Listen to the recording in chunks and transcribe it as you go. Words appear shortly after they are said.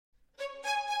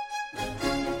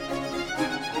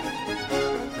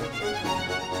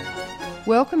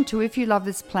Welcome to If You Love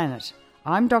This Planet.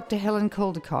 I'm Dr. Helen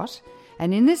Caldecott,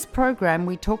 and in this program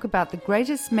we talk about the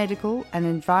greatest medical and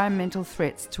environmental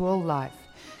threats to all life,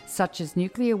 such as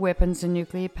nuclear weapons and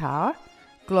nuclear power,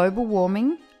 global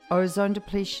warming, ozone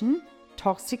depletion,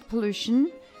 toxic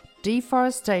pollution,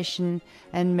 deforestation,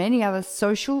 and many other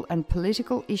social and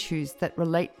political issues that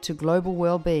relate to global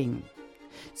well-being.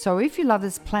 So if you love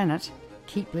this planet,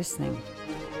 keep listening.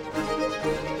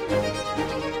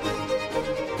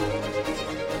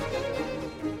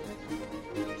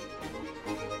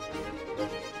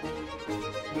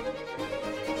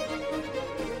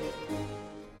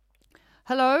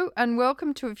 Hello and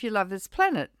welcome to If You Love This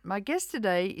Planet. My guest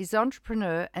today is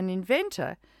entrepreneur and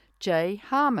inventor Jay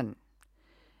Harman.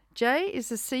 Jay is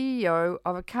the CEO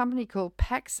of a company called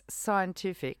Pax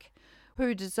Scientific,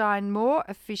 who design more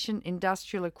efficient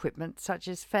industrial equipment such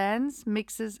as fans,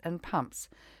 mixers and pumps,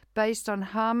 based on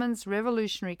Harman's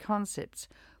revolutionary concepts,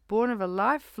 born of a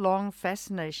lifelong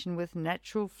fascination with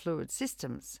natural fluid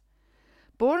systems.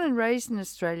 Born and raised in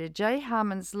Australia, Jay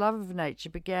Harman's love of nature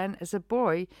began as a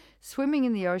boy swimming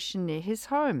in the ocean near his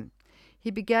home. He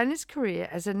began his career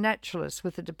as a naturalist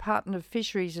with the Department of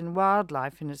Fisheries and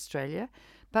Wildlife in Australia,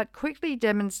 but quickly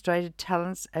demonstrated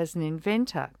talents as an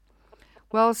inventor.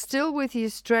 While still with the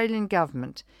Australian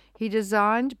government, he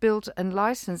designed, built and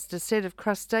licensed a set of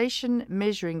crustacean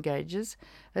measuring gauges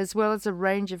as well as a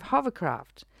range of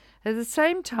hovercraft. At the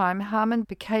same time, Harman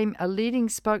became a leading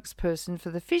spokesperson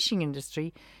for the fishing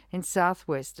industry in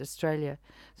southwest Australia.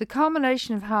 The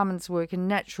culmination of Harman's work in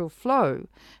natural flow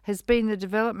has been the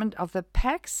development of the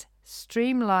Pax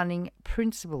Streamlining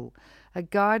Principle, a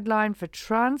guideline for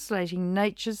translating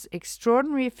nature's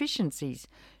extraordinary efficiencies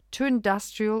to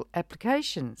industrial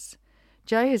applications.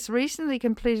 Jay has recently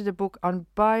completed a book on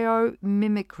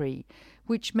biomimicry,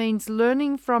 which means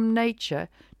learning from nature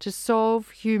to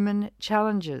solve human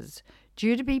challenges,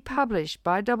 due to be published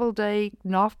by Doubleday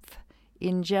Knopf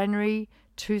in January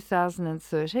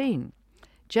 2013.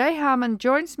 Jay Harman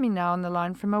joins me now on the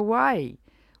line from Hawaii.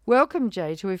 Welcome,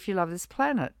 Jay, to If You Love This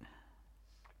Planet.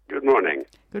 Good morning.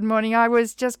 Good morning. I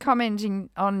was just commenting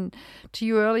on to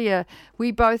you earlier.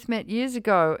 We both met years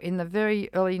ago in the very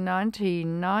early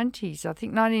 1990s, I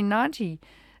think 1990,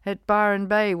 at Byron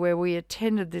Bay, where we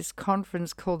attended this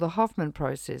conference called the Harman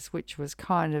process, which was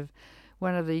kind of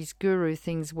one of these guru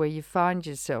things where you find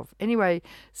yourself. Anyway,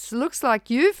 it looks like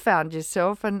you've found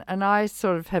yourself, and I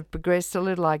sort of have progressed a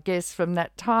little, I guess, from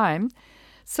that time.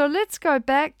 So let's go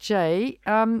back, Jay,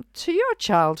 to your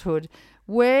childhood.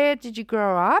 Where did you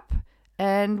grow up,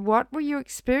 and what were your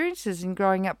experiences in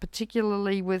growing up,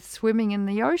 particularly with swimming in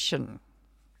the ocean?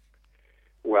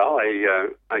 Well,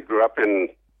 I grew up in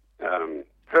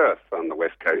Perth on the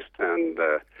west coast, and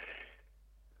I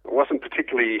wasn't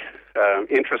particularly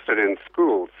interested in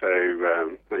school, so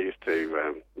I used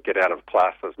to get out of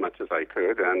class as much as I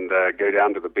could and go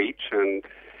down to the beach and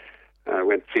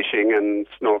went fishing and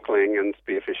snorkeling and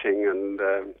spearfishing and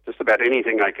just about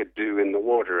anything I could do in the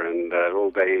water. And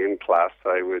all day in class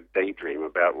I would daydream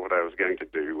about what I was going to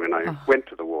do when I went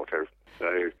to the water.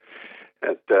 So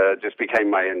it just became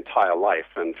my entire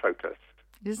life and focus.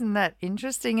 Isn't that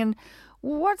interesting? And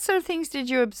what sort of things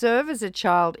did you observe as a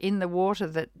child in the water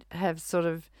that have sort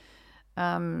of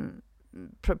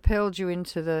propelled you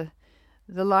into the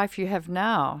life you have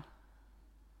now?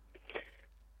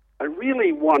 I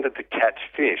really wanted to catch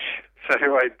fish, so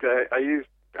I used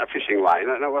a fishing line,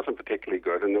 and it wasn't particularly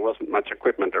good, and there wasn't much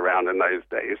equipment around in those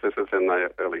days. This was in the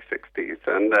early 60s,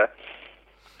 and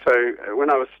so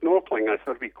when I was snorkeling, I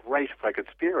thought it'd be great if I could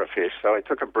spear a fish. So I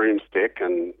took a broomstick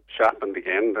and sharpened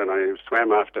the end, and I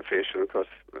swam after fish, and of course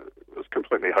it was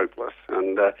completely hopeless.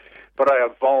 And but I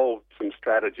evolved some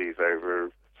strategies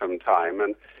over some time,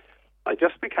 and I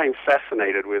just became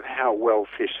fascinated with how well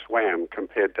fish swam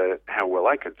compared to how well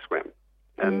I could swim.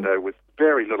 And with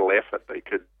very little effort, they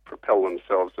could propel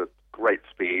themselves at great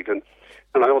speed. And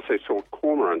I also saw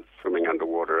cormorants swimming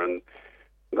underwater, and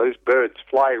those birds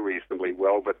fly reasonably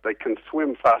well, but they can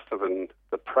swim faster than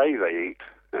the prey they eat.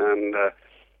 And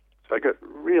so I got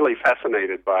really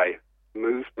fascinated by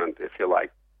movement, if you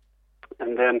like.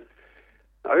 And then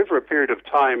over a period of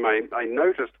time, I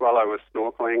noticed while I was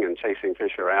snorkeling and chasing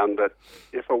fish around that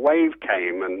if a wave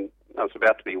came and I was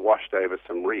about to be washed over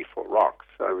some reef or rocks,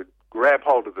 I would grab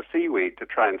hold of the seaweed to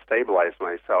try and stabilize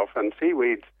myself. And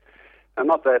seaweeds are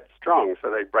not that strong,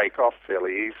 so they break off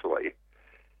fairly easily.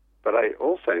 But I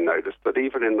also noticed that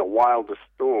even in the wildest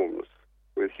storms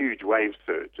with huge wave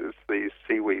surges, these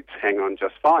seaweeds hang on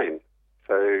just fine.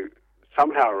 So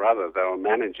somehow or other, they were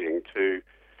managing to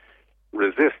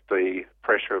resist the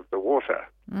pressure of the water.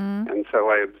 And so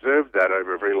I observed that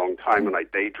over a very long time, and I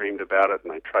daydreamed about it,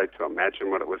 and I tried to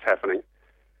imagine what it was happening.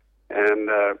 And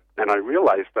I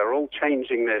realized they're all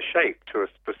changing their shape to a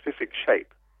specific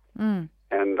shape.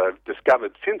 And I've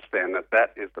discovered since then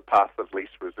that is the path of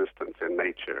least resistance in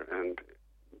nature. And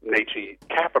nature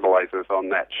capitalizes on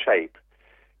that shape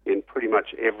in pretty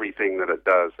much everything that it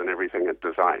does and everything it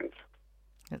designs.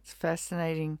 That's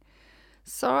fascinating.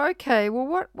 So, okay, well,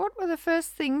 what were the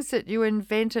first things that you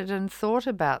invented and thought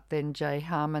about then, J.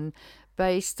 Harman,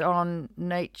 based on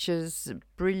nature's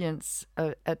brilliance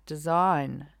at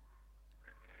design?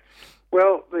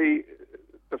 Well, the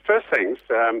first things,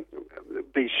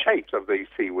 the shapes of these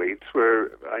seaweeds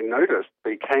I noticed,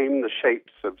 became the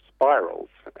shapes of spirals,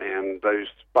 and those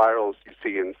spirals you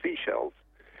see in seashells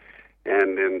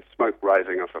and in smoke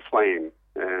rising off a flame,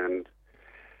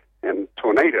 and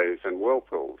tornadoes and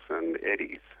whirlpools and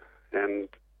eddies. And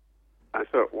I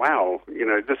thought, wow,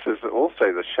 this is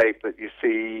also the shape that you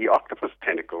see octopus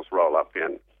tentacles roll up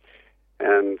in,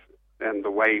 and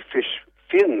the way fish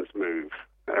fins move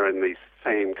are in these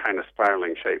same kind of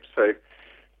spiraling shapes. So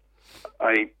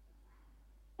I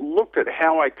looked at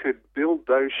how I could build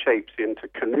those shapes into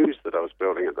canoes that I was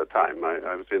building at the time.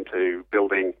 I was into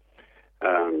building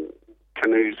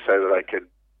canoes so that I could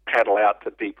paddle out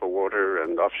to deeper water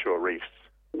and offshore reefs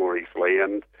more easily.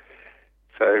 And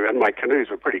my canoes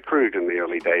were pretty crude in the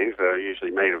early days. They're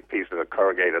usually made of pieces of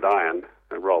corrugated iron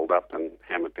rolled up and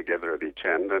hammered together at each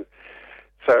end. And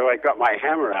so I got my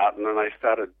hammer out, and then I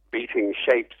started beating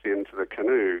shapes into the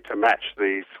canoe to match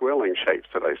the swirling shapes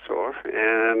that I saw.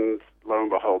 And lo and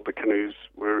behold, the canoes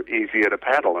were easier to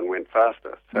paddle and went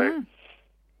faster. So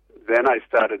then I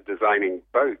started designing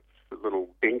boats, little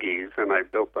dinghies, and I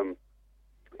built them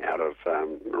out of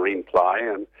marine ply,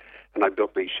 and I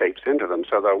built these shapes into them.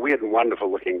 So they're weird and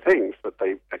wonderful looking things, but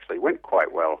they actually went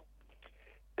quite well.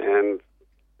 And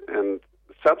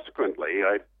subsequently,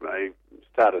 I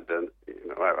started,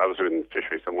 I was in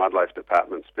Fisheries and Wildlife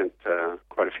Department, spent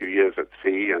quite a few years at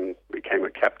sea, and became a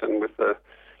captain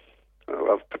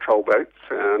of patrol boats,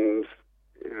 and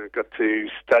got to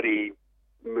study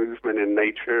movement in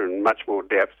nature in much more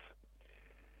depth.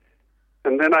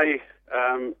 And then I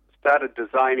started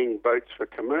designing boats for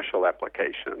commercial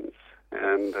applications,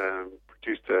 and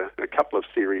produced a couple of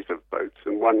series of boats,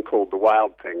 and one called the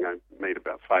Wild Thing. I made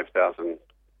about 5,000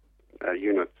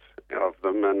 units of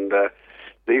them, and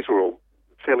these were all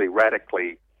fairly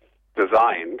radically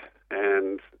designed,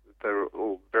 and they were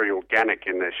all very organic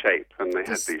in their shape, and they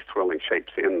had these swirling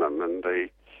shapes in them, and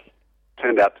they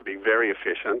turned out to be very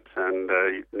efficient and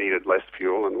needed less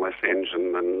fuel and less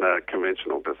engine than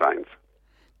conventional designs.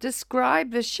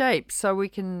 Describe the shape so we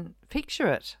can picture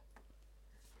it.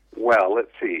 Well,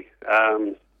 let's see.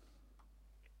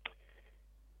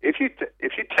 If you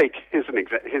take,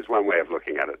 here's one way of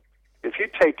looking at it. If you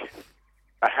take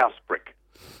a house brick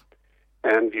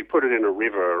and you put it in a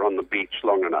river or on the beach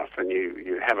long enough, and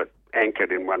you have it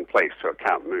anchored in one place so it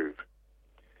can't move,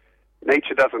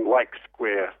 nature doesn't like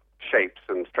square shapes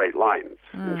and straight lines.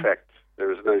 In fact,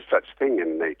 there is no such thing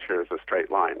in nature as a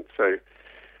straight line. So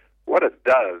what it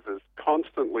does is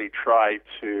constantly try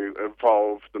to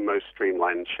evolve the most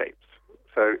streamlined shapes.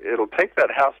 So it'll take that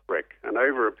house brick, and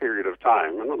over a period of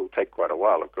time, and it'll take quite a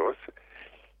while, of course,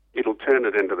 it'll turn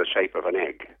it into the shape of an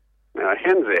egg. Now, a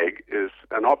hen's egg is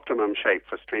an optimum shape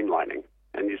for streamlining,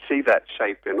 and you see that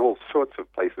shape in all sorts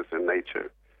of places in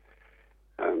nature.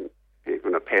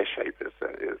 Even a pear shape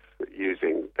is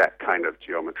using that kind of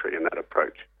geometry and that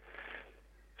approach.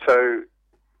 So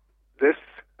this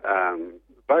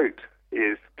boat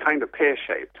is kind of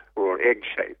pear-shaped or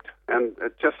egg-shaped. And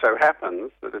it just so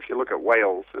happens that if you look at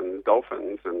whales and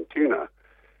dolphins and tuna,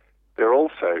 they're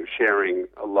also sharing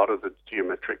a lot of the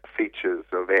geometric features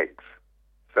of eggs.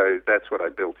 So that's what I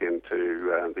built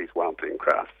into these wild-thing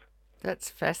crafts. That's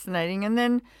fascinating. And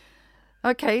then,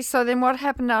 okay, so then what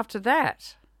happened after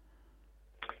that?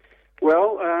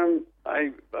 Well,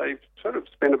 I sort of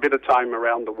spent a bit of time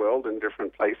around the world in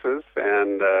different places,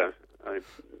 and I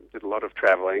did a lot of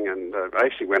traveling, and I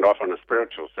actually went off on a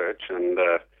spiritual search and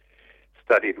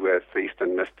studied with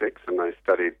Eastern mystics, and I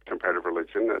studied comparative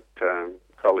religion at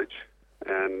college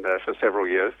and for several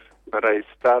years. But I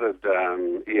started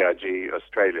ERG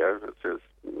Australia, which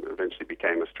eventually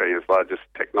became Australia's largest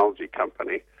technology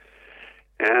company.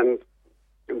 And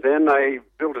then I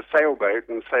built a sailboat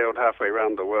and sailed halfway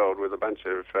around the world with a bunch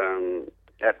of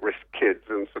at-risk kids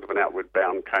in sort of an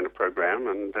outward-bound kind of program,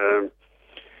 and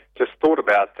just thought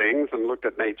about things and looked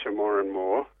at nature more and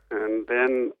more. And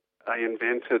then I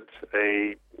invented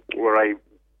where I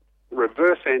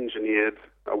reverse engineered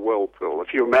a whirlpool.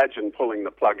 If you imagine pulling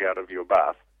the plug out of your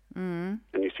bath and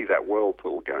you see that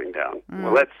whirlpool going down,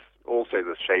 well, that's also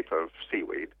the shape of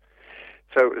seaweed.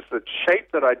 So it was the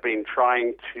shape that I'd been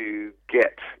trying to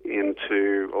get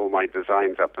into all my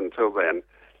designs up until then.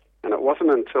 And it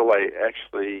wasn't until I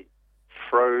actually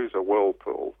froze a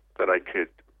whirlpool that I could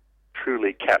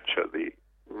truly capture the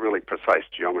really precise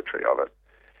geometry of it.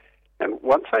 And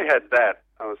once I had that,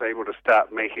 I was able to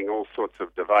start making all sorts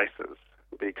of devices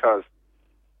because,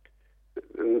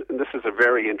 and this is a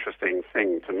very interesting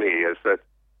thing to me, is that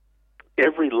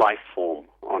every life form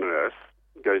on Earth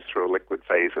goes through a liquid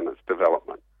phase in its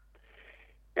development.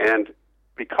 And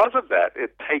because of that,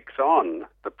 it takes on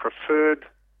the preferred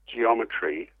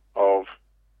geometry of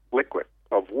liquid,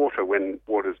 of water when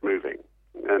water's moving.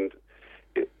 And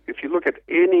if you look at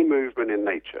any movement in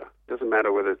nature, doesn't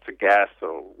matter whether it's a gas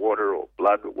or water or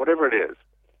blood, or whatever it is,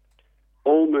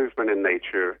 all movement in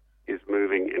nature is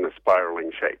moving in a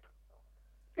spiraling shape.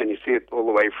 And you see it all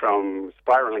the way from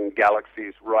spiraling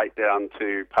galaxies right down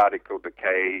to particle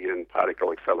decay and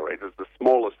particle accelerators, the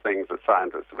smallest things that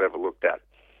scientists have ever looked at.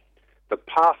 The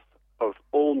path of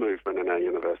all movement in our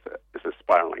universe is a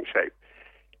spiraling shape.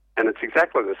 And it's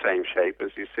exactly the same shape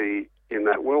as you see in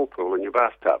that whirlpool in your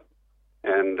bathtub.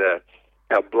 And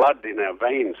our blood in our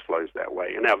veins flows that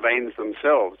way. And our veins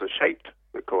themselves are shaped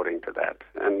according to that.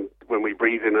 And when we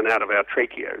breathe in and out of our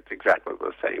trachea, it's exactly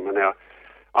the same. And our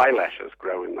eyelashes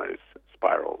grow in those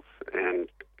spirals. And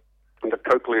the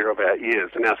cochlea of our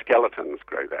ears and our skeletons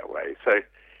grow that way. So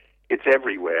it's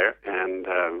everywhere, and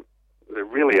there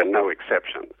really are no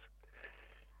exceptions.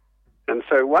 And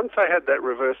so once I had that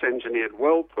reverse-engineered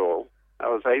whirlpool, I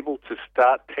was able to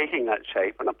start taking that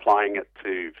shape and applying it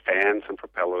to fans and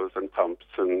propellers and pumps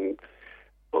and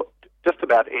just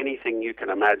about anything you can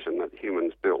imagine that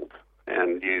humans build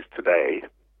and use today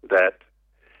that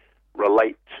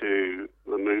relate to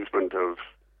the movement of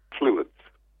fluids.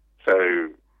 So,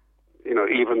 you know,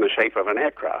 even the shape of an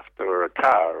aircraft or a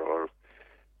car or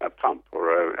a pump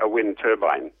or a wind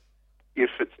turbine, if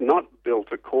it's not built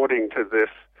according to this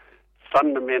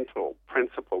fundamental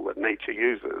principle that nature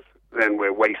uses, then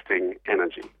we're wasting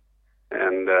energy.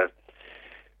 And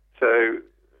so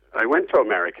I went to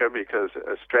America because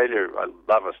Australia, I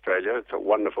love Australia. It's a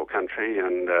wonderful country,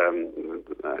 and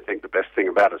I think the best thing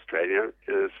about Australia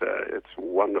is its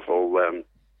wonderful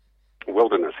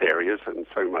wilderness areas, and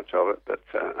so much of it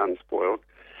that's unspoiled.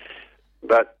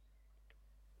 But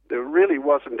there really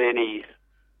wasn't any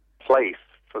place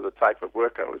for the type of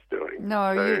work I was doing.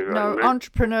 No,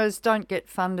 entrepreneurs don't get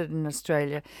funded in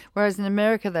Australia, whereas in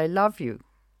America they love you.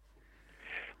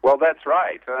 Well, that's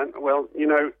right. Well, you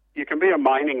know, you can be a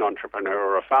mining entrepreneur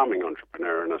or a farming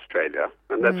entrepreneur in Australia,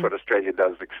 and that's what Australia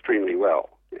does extremely well.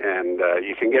 And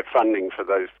you can get funding for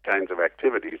those kinds of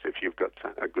activities if you've got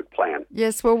a good plan.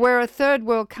 Yes, well, we're a third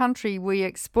world country. We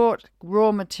export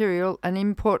raw material and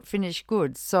import finished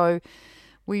goods, so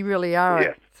we really are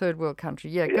a third world country.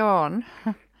 Yeah, go on.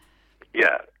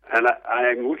 Yeah, and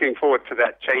I'm looking forward to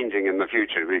that changing in the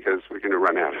future because we're going to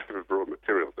run out of raw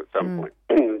materials at some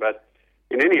point. But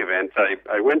in any event,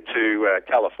 I went to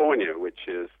California, which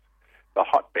is the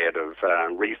hotbed of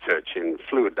research in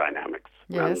fluid dynamics.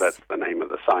 Yes. And that's the name of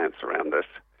the science around this.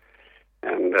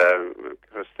 And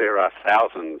because there are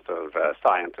thousands of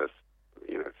scientists,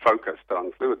 you know, focused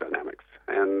on fluid dynamics.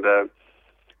 And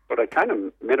but I kind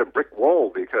of met a brick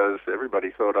wall because everybody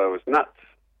thought I was nuts.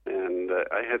 And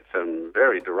I had some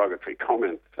very derogatory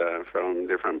comments from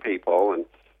different people. And,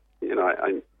 you know,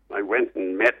 I went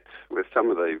and met with some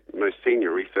of the most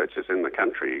senior researchers in the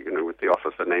country, you know, with the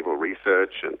Office of Naval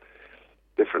Research and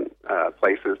different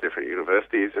places, different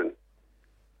universities. And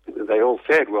they all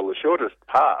said, well, the shortest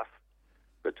path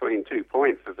between 2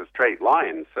 points is a straight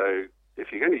line. So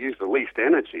if you're going to use the least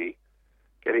energy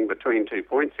getting between 2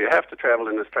 points, you have to travel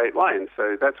in a straight line.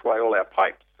 So that's why all our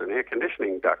pipes and air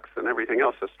conditioning ducts and everything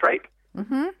else are straight.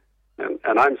 Mm-hmm.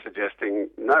 And I'm suggesting,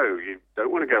 no, you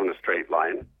don't want to go in a straight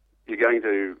line. You're going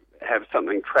to have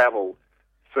something travel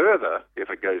further if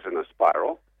it goes in a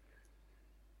spiral.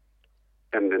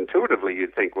 And intuitively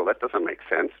you'd think, well, that doesn't make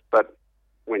sense. But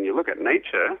when you look at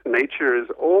nature, nature is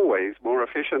always more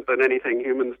efficient than anything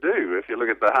humans do. If you look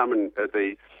at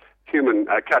the human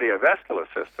cardiovascular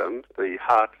system, the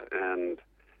heart and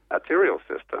arterial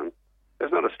system,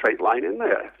 there's not a straight line in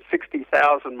there.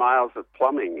 60,000 miles of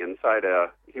plumbing inside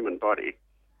our human body,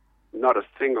 not a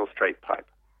single straight pipe,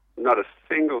 not a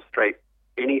single straight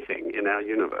anything in our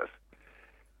universe.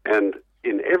 And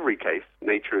in every case,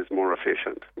 nature is more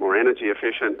efficient, more energy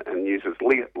efficient, and uses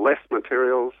less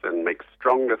materials and makes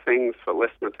stronger things for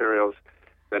less materials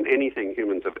than anything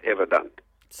humans have ever done.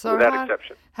 So without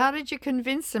exception. How did you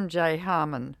convince them, Jay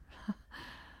Harman?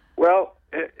 Well,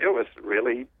 it was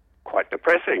really quite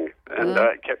depressing, and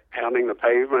I kept pounding the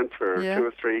pavement for 2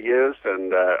 or 3 years,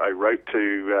 and I wrote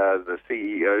to the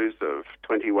CEOs of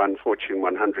 21 Fortune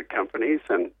 100 companies,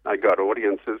 and I got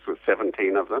audiences with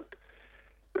 17 of them.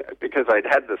 Because I'd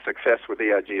had the success with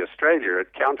ERG Australia,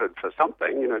 it counted for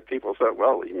something. People thought,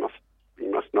 well, he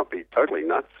must not be totally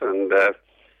nuts, and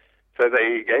so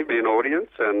they gave me an audience,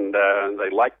 and they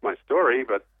liked my story,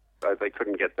 but they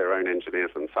couldn't get their own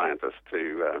engineers and scientists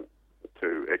to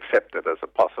accept it as a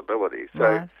possibility.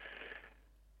 So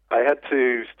I had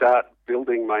to start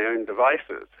building my own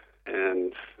devices,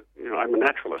 and I'm a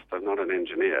naturalist. I'm not an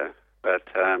engineer, but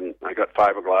I got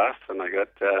fiberglass and I got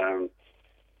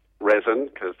resin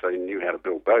because I knew how to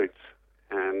build boats,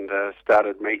 and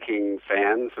started making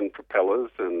fans and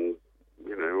propellers and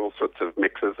all sorts of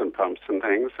mixers and pumps and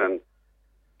things and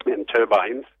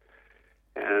turbines.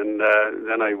 And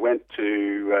then I went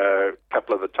to a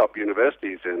couple of the top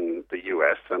universities in the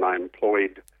U.S., and I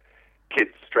employed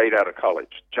kids straight out of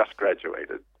college, just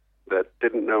graduated, that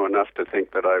didn't know enough to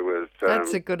think that I was...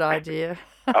 That's a good idea.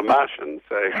 a Martian.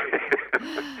 So,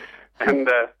 and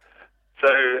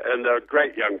they're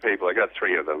great young people. I got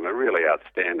 3 of them. They're really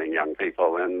outstanding young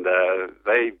people, and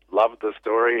they loved the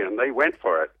story, and they went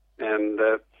for it. And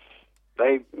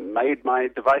they made my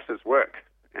devices work.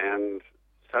 And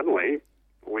suddenly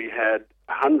we had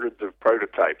hundreds of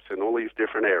prototypes in all these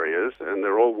different areas, and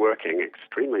they're all working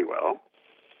extremely well.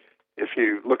 If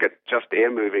you look at just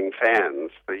air-moving fans,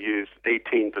 they use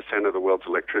 18% of the world's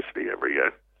electricity every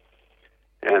year.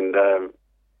 And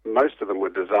most of them were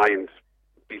designed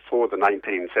before the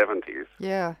 1970s.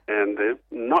 Yeah. And they're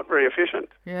not very efficient.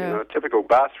 Yeah. A typical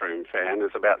bathroom fan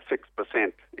is about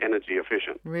 6% energy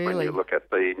efficient. Really? When you look at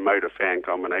the motor fan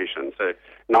combination. So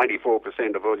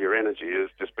 94% of all your energy is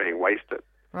just being wasted.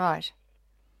 Right.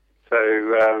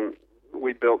 So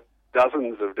we built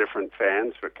dozens of different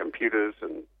fans for computers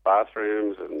and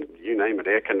bathrooms and you name it,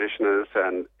 air conditioners,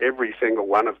 and every single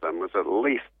one of them was at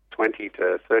least 20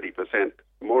 to 30%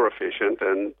 more efficient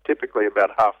and typically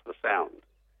about half the sound.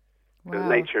 Wow.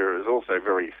 Nature is also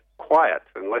very quiet,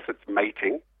 unless it's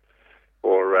mating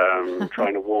or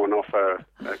trying to warn off a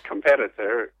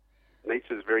competitor.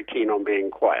 Nature's very keen on being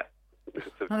quiet. It's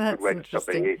a good way to stop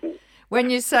being eaten.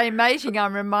 When you say mating,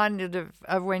 I'm reminded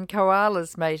of when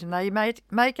koalas mate, and they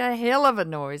make a hell of a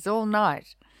noise all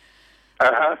night.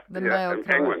 The male and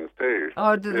penguins too.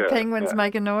 Oh, do the penguins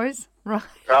make a noise? Right.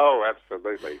 Oh,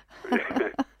 absolutely.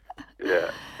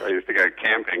 Yeah. I used to go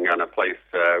camping on a place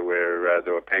where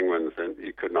there were penguins, and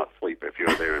you could not sleep if you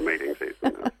were there in meeting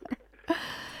season.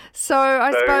 So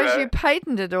I suppose you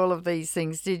patented all of these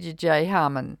things, did you, Jay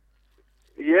Harman?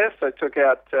 Yes, I took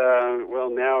out,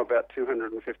 now about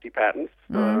 250 patents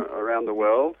around the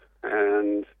world.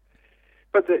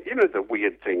 But the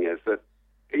weird thing is that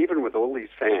even with all these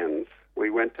fans, we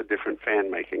went to different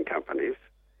fan-making companies,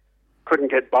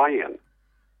 couldn't get buy-in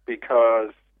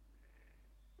because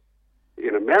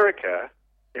in America,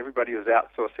 everybody was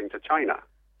outsourcing to China.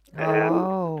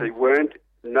 And they weren't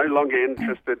no longer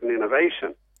interested in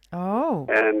innovation. Oh.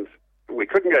 And we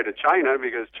couldn't go to China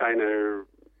because China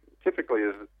typically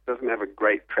doesn't have a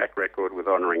great track record with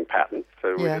honoring patents.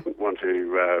 So we didn't want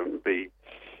to be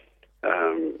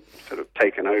sort of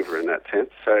taken over in that sense.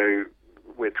 So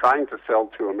we're trying to sell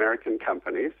to American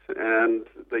companies, and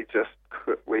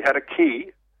we had a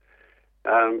key.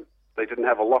 They didn't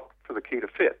have a lock for the key to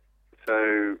fit.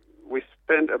 So we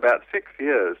spent about 6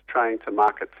 years trying to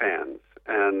market fans,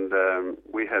 and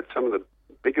we had some of the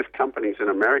biggest companies in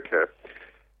America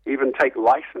even take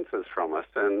licenses from us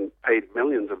and paid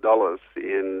millions of dollars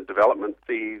in development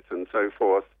fees and so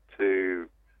forth to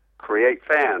create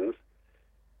fans.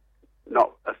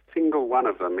 Not a single one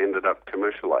of them ended up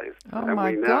commercialized. Oh, and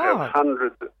my we now God. have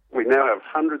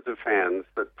hundreds of fans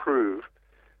that prove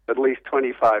at least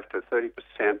 25 to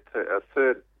 30%, a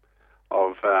third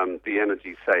of the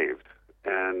energy saved,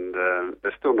 and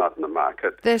they're still not in the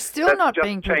market. They're still not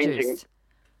being produced.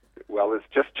 Well, it's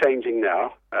just changing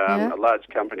now. A large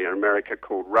company in America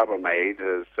called Rubbermaid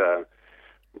has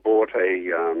bought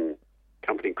a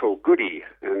company called Goody,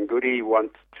 and Goody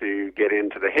wants to get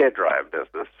into the hairdryer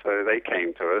business, so they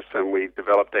came to us, and we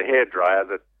developed a hairdryer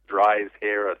that dries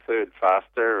hair a third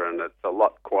faster, and it's a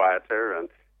lot quieter and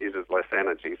uses less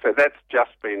energy. So that's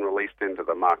just been released into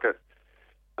the market.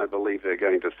 I believe they're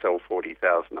going to sell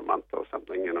 40,000 a month or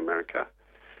something in America.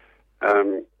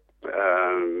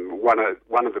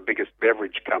 One of the biggest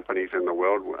beverage companies in the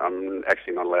world, I'm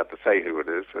actually not allowed to say who it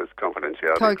is, as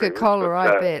confidentiality. Coca-Cola,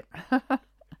 I bet.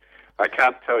 I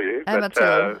can't tell you.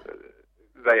 Amateur. But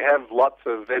they have lots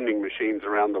of vending machines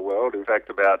around the world. In fact,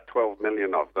 about 12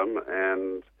 million of them,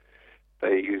 and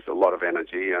they use a lot of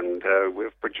energy. And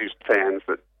we've produced fans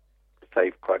that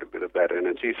save quite a bit of that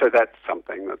energy. So that's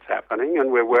something that's happening.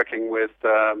 And we're working with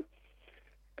a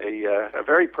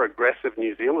very progressive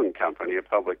New Zealand company, a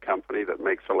public company that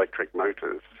makes electric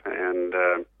motors, and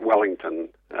Wellington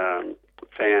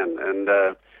fan and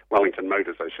Wellington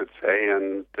Motors, I should say,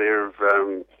 and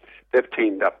they've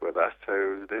teamed up with us,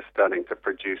 so they're starting to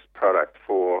produce product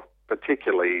for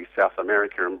particularly South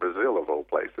America and Brazil, of all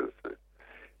places.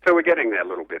 So we're getting there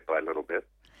little bit by little bit.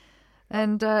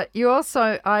 And you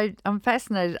also, I'm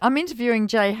fascinated. I'm interviewing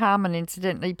Jay Harman,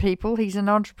 incidentally, people. He's an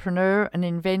entrepreneur, an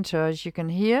inventor, as you can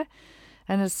hear,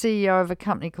 and a CEO of a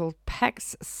company called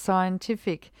Pax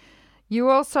Scientific. You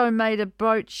also made a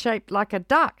boat shaped like a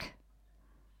duck.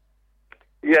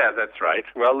 Yeah, that's right.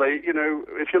 Well,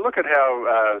 if you look at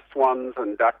how swans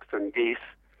and ducks and geese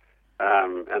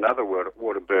and other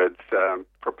water birds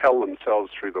propel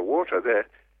themselves through the water, they're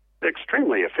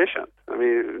extremely efficient. I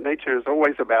mean, nature is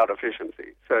always about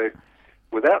efficiency. So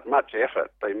without much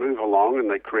effort, they move along and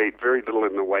they create very little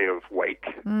in the way of wake.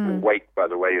 And wake, by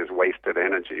the way, is wasted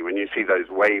energy. When you see those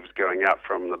waves going out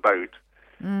from the boat,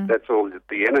 that's all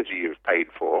the energy you've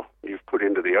paid for, you've put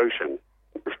into the ocean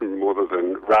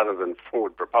rather than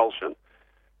forward propulsion.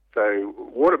 So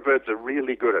water birds are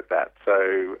really good at that.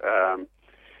 So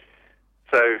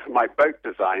my boat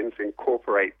designs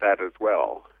incorporate that as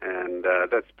well, and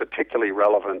that's particularly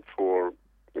relevant for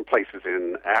places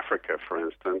in Africa, for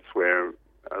instance, where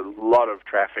a lot of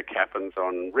traffic happens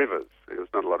on rivers. There's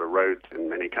not a lot of roads in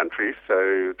many countries,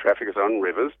 so traffic is on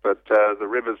rivers, but the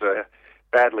rivers are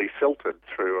badly filtered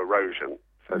through erosion,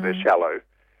 so they're shallow.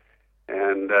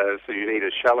 And so you need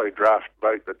a shallow draft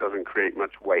boat that doesn't create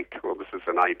much wake. Well, this is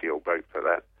an ideal boat for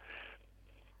that.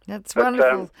 That's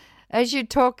wonderful. As you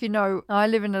talk, I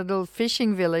live in a little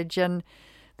fishing village, and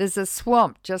there's a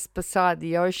swamp just beside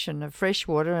the ocean of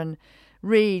freshwater and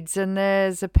reeds, and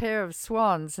there's a pair of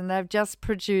swans, and they've just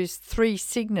produced 3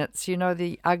 cygnets,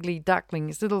 the ugly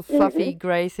ducklings, little fluffy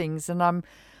grey things, and I'm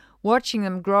watching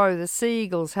them grow. The sea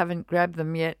eagles haven't grabbed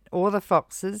them yet, or the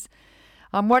foxes.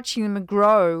 I'm watching them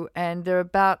grow, and they're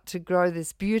about to grow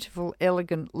this beautiful,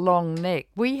 elegant, long neck.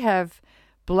 We have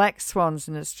black swans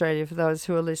in Australia, for those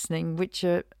who are listening, which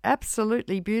are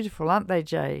absolutely beautiful, aren't they,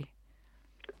 Jay?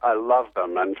 I love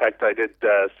them. In fact, I did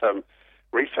some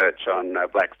research on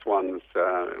black swans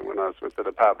when I was with the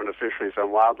Department of Fisheries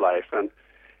and Wildlife, and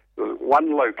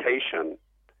one location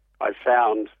I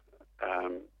found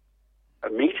a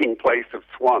meeting place of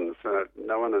swans.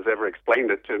 No one has ever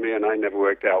explained it to me, and I never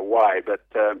worked out why, but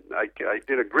I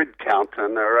did a grid count,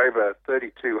 and there are over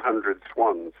 3,200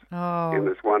 swans in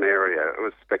this one area. It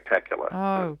was spectacular.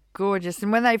 Oh, gorgeous.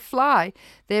 And when they fly,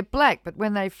 they're black, but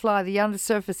when they fly, the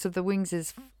undersurface of the wings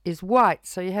is white,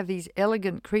 so you have these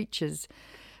elegant creatures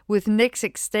with necks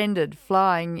extended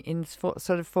flying in sort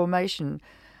of formation.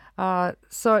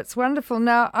 So it's wonderful.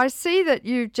 Now, I see that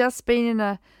you've just been in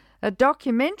a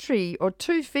documentary, or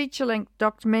 2 feature-length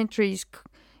documentaries,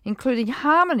 including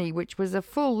Harmony, which was a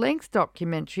full-length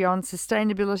documentary on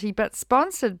sustainability, but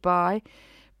sponsored by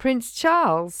Prince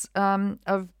Charles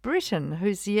of Britain,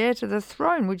 who's the heir to the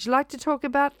throne. Would you like to talk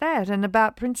about that and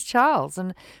about Prince Charles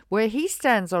and where he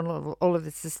stands on all of the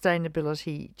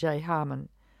sustainability, Jay Harman?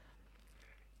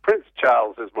 Prince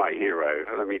Charles is my hero,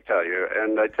 let me tell you.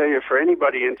 And I tell you, for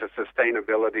anybody into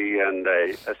sustainability and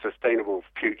a sustainable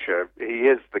future, he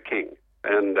is the king.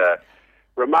 And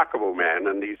remarkable man,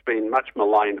 and he's been much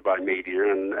maligned by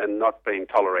media and not being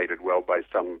tolerated well by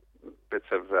some bits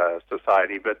of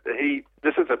society. But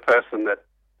this is a person that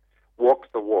walks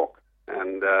the walk,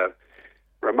 and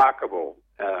remarkable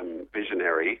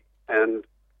visionary. And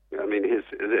I mean,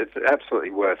 it's absolutely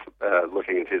worth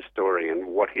looking at his story and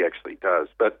what he actually does.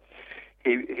 But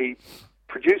he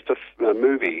produced a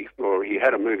movie, or he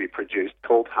had a movie produced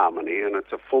called Harmony, and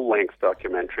it's a full-length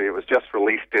documentary. It was just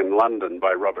released in London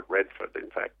by Robert Redford, in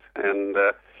fact. And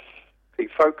he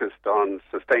focused on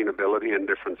sustainability and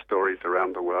different stories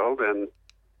around the world, and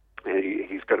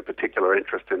he's got a particular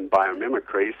interest in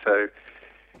biomimicry, so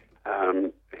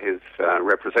his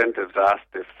representatives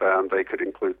asked if they could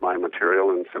include my material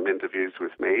in some interviews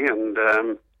with me, and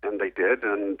they did,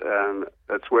 and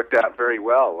that's worked out very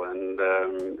well. And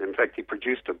in fact, he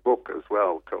produced a book as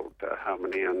well called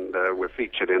Harmony, and we're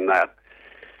featured in that.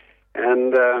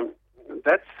 And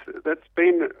that's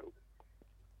been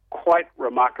quite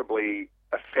remarkably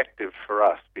effective for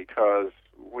us, because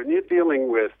when you're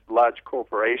dealing with large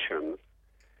corporations,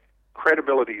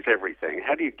 credibility is everything.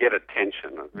 How do you get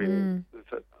attention? I mean,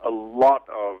 there's a lot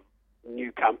of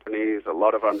new companies, a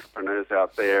lot of entrepreneurs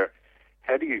out there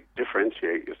how do you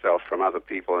differentiate yourself from other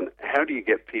people, and how do you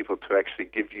get people to actually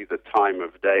give you the time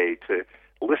of day to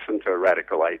listen to a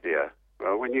radical idea?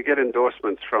 Well, when you get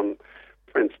endorsements from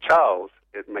Prince Charles,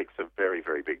 it makes a very,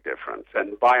 very big difference.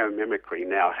 And biomimicry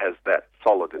now has that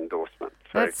solid endorsement.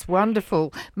 So That's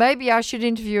wonderful. Maybe I should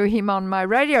interview him on my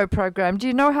radio program. Do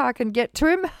you know how I can get to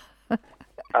him?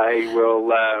 I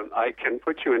will. I can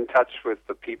put you in touch with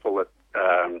the people that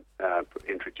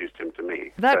introduced him to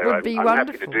me. That would be wonderful. I'm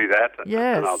happy to do that,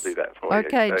 yes. and I'll do that for you.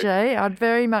 Okay, Jay, I'd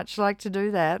very much like to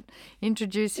do that.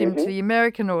 Introduce him to the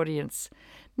American audience.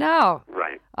 Now,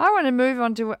 right. I want to move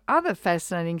on to other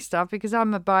fascinating stuff because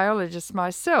I'm a biologist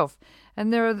myself,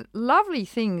 and there are lovely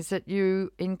things that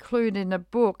you include in a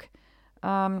book.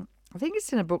 I think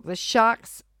it's in a book, The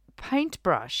Shark's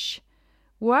Paintbrush.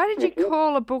 Why did you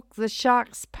call a book The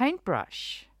Shark's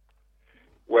Paintbrush?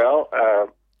 Well,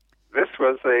 this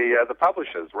was the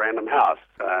publishers, Random House,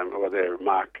 or their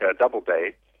Mark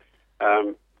Doubleday.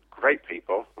 Great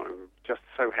people. I'm just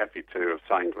so happy to have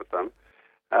signed with them.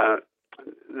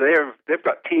 They've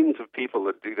got teams of people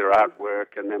that do their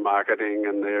artwork and their marketing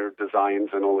and their designs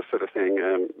and all this sort of thing.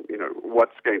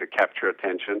 What's going to capture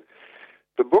attention.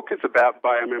 The book is about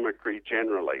biomimicry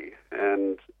generally,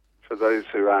 and for those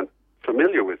who aren't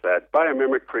familiar with that,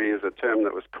 biomimicry is a term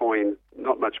that was coined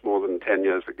not much more than 10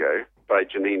 years ago by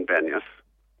Janine Benyus,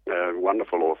 a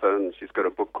wonderful author, and she's got a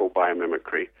book called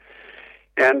Biomimicry.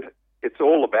 And it's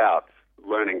all about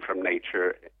learning from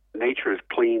nature. Nature is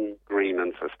clean, green,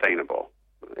 and sustainable.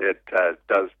 It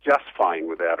does just fine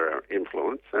without our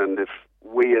influence, and if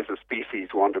we as a species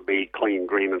want to be clean,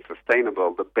 green, and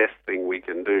sustainable, the best thing we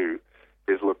can do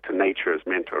is look to nature as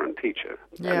mentor and teacher.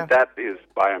 Yeah. And that is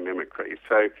biomimicry.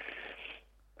 So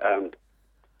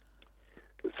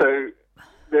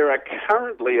there are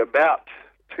currently about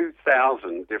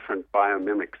 2,000 different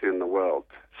biomimics in the world,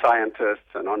 scientists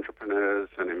and entrepreneurs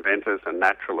and inventors and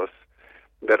naturalists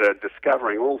that are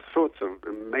discovering all sorts of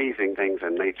amazing things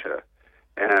in nature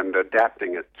and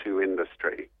adapting it to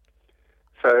industry.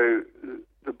 So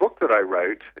the book that I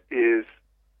wrote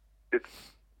it's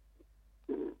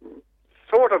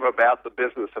sort of about the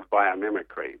business of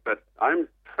biomimicry, but I'm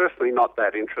personally not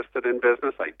that interested in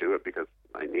business. I do it because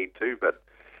I need to, but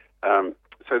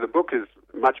so the book is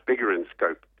much bigger in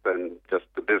scope than just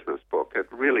the business book. It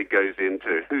really goes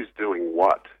into who's doing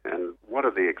what and what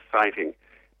are the exciting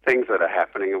things that are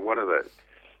happening and what are the...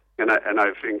 And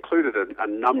I've included a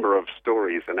number of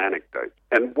stories and anecdotes.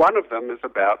 And one of them is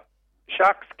about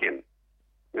shark skin.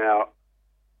 Now,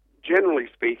 generally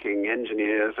speaking,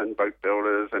 engineers and boat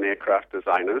builders and aircraft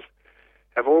designers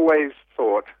have always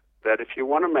thought that if you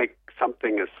want to make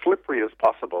something as slippery as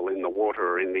possible in the water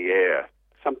or in the air,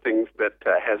 something that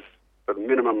has the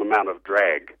minimum amount of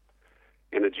drag,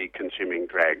 energy-consuming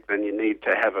drag, then you need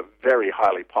to have a very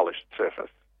highly polished surface.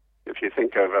 If you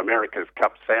think of America's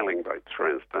Cup sailing boats, for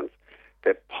instance,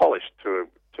 they're polished to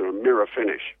a mirror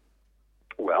finish.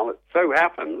 Well, it so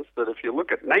happens that if you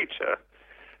look at nature,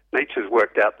 nature's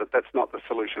worked out that that's not the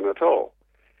solution at all.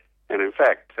 And in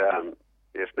fact,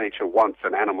 if nature wants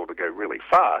an animal to go really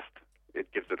fast,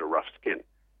 it gives it a rough skin.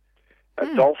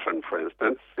 A dolphin, for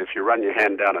instance, if you run your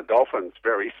hand down a dolphin, it's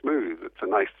very smooth. It's a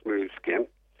nice, smooth skin.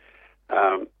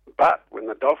 But when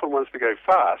the dolphin wants to go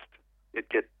fast, it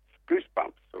gets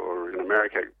goosebumps, or in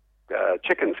America,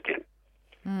 chicken skin.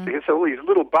 So it gets all these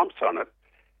little bumps on it,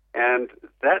 and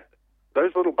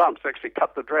those little bumps actually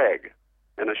cut the drag.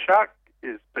 And a shark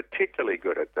is particularly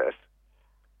good at this.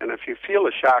 And if you feel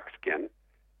a shark skin,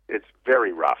 it's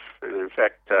very rough. And in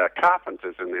fact,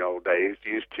 carpenters in the old days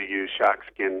used to use shark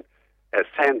skin as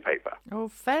sandpaper. Oh,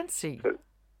 fancy. So,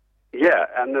 yeah,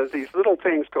 and there's these little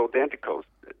things called denticles,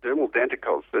 dermal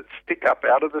denticles, that stick up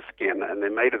out of the skin, and they're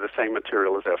made of the same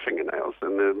material as our fingernails,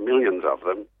 and there are millions of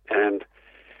them, and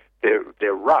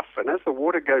they're rough. And as the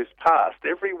water goes past,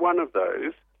 every one of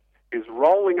those is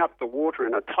rolling up the water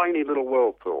in a tiny little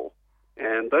whirlpool.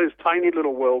 And those tiny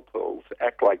little whirlpools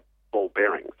act like ball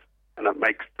bearings, and it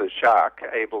makes the shark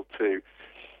able to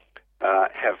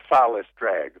have far less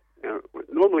drag.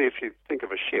 Normally, if you think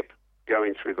of a ship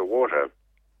going through the water,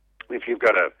 if you've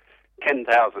got a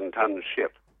 10,000-ton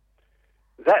ship,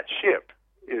 that ship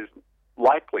is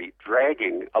likely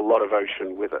dragging a lot of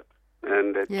ocean with it.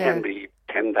 And it can be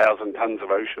 10,000 tons of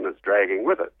ocean it's dragging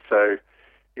with it. So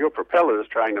your propeller is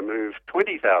trying to move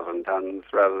 20,000 tons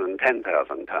rather than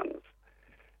 10,000 tons.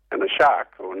 And the shark,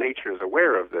 or nature, is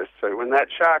aware of this. So when that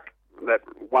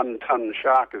 1-ton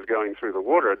shark is going through the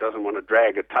water, it doesn't want to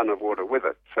drag a ton of water with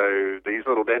it. So these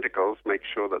little denticles make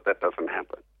sure that doesn't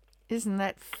happen. Isn't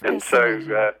that fascinating? And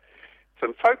so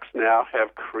some folks now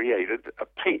have created a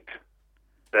paint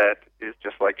that is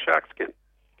just like shark skin.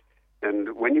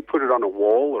 And when you put it on a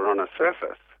wall or on a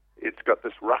surface, it's got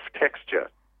this rough texture,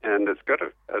 and it's got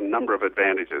a number of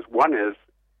advantages. One is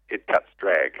it cuts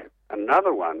drag.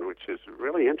 Another one, which is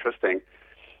really interesting,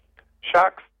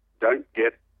 sharks don't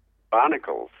get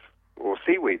barnacles or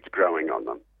seaweeds growing on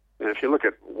them. And if you look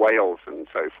at whales and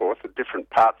so forth, at different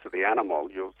parts of the animal,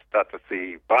 you'll start to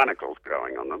see barnacles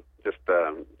growing on them, just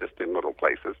in little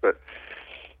places. But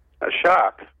a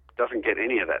shark doesn't get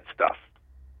any of that stuff.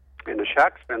 And a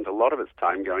shark spends a lot of its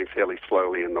time going fairly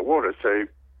slowly in the water. So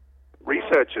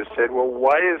researchers said, well,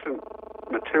 why isn't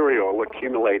material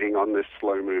accumulating on this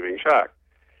slow-moving shark?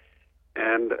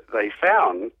 And they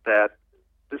found that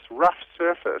this rough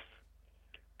surface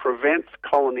prevents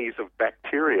colonies of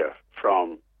bacteria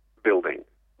from building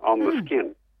on the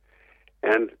skin.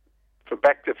 And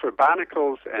for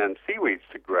barnacles and seaweeds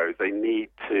to grow, they need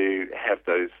to have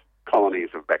those colonies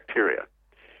of bacteria.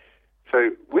 So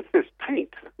with this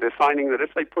paint, they're finding that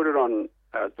if they put it on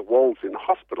the walls in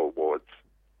hospital wards,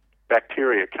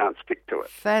 bacteria can't stick to it.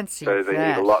 Fancy So they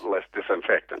need a lot less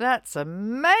disinfectant. That's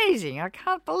amazing. I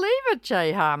can't believe it,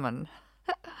 Jay Harman.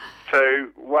 So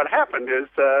what happened is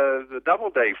the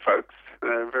Doubleday folks,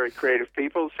 very creative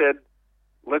people, said,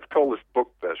 let's call this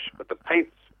bookfish, but the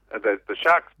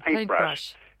shark's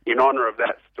paintbrush in honor of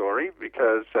that story,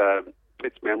 because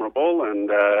it's memorable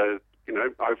and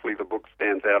hopefully the book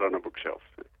stands out on a bookshelf.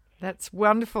 That's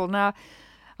wonderful. Now,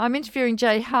 I'm interviewing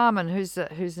Jay Harman, who's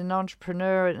an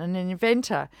entrepreneur and an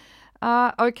inventor.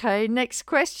 Okay, next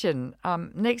question.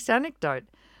 Next anecdote.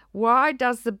 Why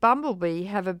does the bumblebee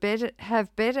have better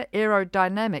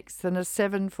aerodynamics than a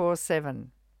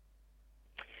 747?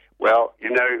 Well,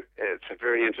 it's a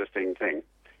very interesting thing.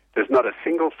 There's not a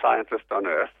single scientist on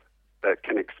Earth that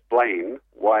can explain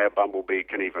why a bumblebee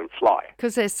can even fly.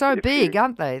 Because they're so big,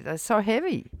 aren't they? They're so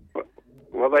heavy.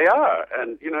 Well, they are.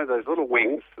 And, those little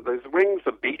wings, those wings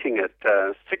are beating at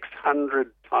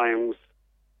 600 times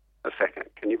a second.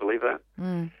 Can you believe that?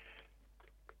 Mm.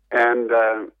 And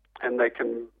they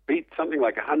can beat something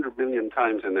like 100 million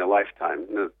times in their lifetime.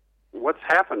 Now, what's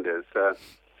happened is the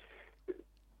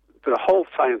whole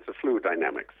science of fluid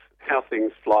dynamics, how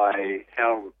things fly,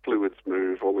 how fluids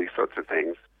move, all these sorts of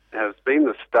things, has been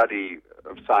the study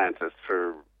of scientists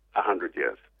for 100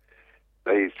 years.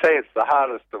 They say it's the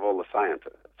hardest of all the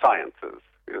sciences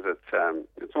because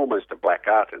it's almost a black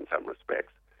art in some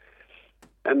respects.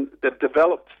 And they've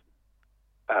developed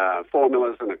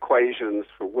formulas and equations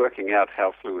for working out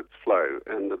how fluids flow.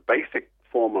 And the basic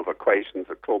form of equations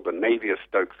are called the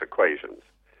Navier-Stokes equations.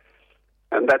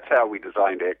 And that's how we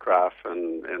designed aircraft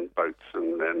and boats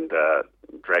and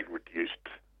drag-reduced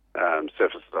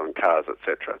surfaces on cars,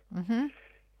 etc. Mm-hmm.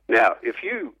 Now, if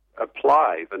you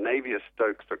apply the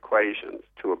Navier-Stokes equations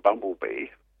to a bumblebee,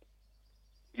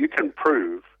 you can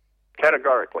prove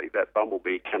categorically that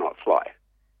bumblebee cannot fly.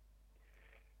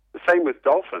 The same with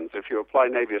dolphins. If you apply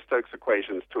Navier-Stokes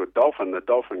equations to a dolphin, the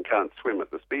dolphin can't swim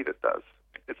at the speed it does.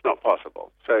 It's not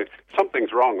possible. So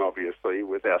something's wrong, obviously,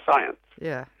 with our science.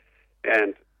 Yeah.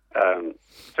 And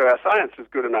so our science is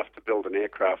good enough to build an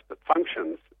aircraft that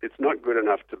functions. It's not good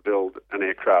enough to build an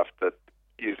aircraft that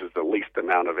uses the least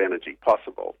amount of energy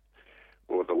possible,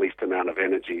 or the least amount of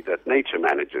energy that nature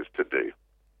manages to do.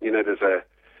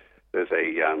 There's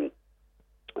a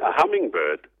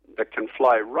hummingbird that can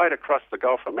fly right across the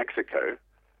Gulf of Mexico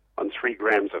on 3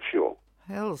 grams of fuel.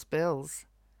 Hell's bells.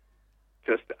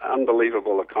 Just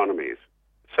unbelievable economies.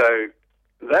 So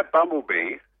that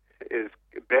bumblebee is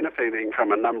benefiting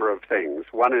from a number of things.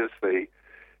 One is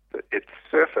its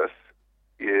surface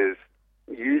is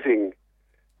using,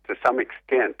 to some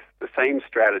extent, the same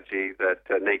strategy that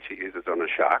nature uses on a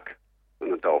shark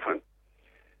and a dolphin.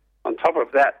 On top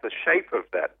of that, the shape of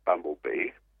that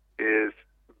bumblebee is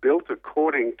built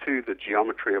according to the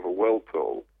geometry of a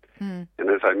whirlpool. Mm. And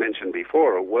as I mentioned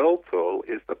before, a whirlpool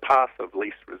is the path of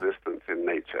least resistance in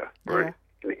nature. Yeah.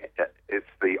 It's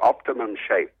the optimum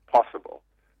shape possible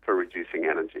for reducing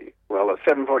energy. Well, a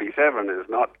 747 is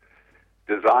not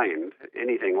designed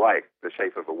anything like the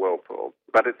shape of a whirlpool,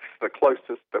 but it's the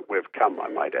closest that we've come, I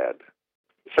might add.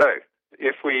 So,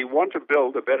 if we want to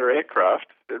build a better aircraft,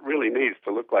 it really needs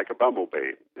to look like a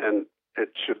bumblebee, and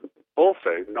it should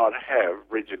also not have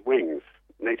rigid wings.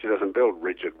 Nature doesn't build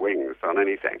rigid wings on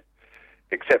anything,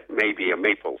 except maybe a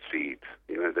maple seed.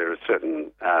 There are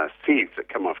certain seeds that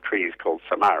come off trees called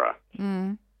samara.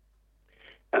 Mm.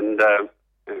 And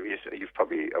you're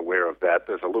probably aware of that.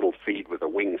 There's a little seed with a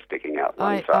wing sticking out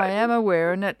one side. I am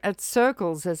aware, and it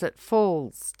circles as it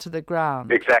falls to the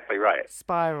ground. Exactly right.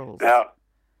 Spirals. Now,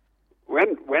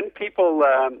 when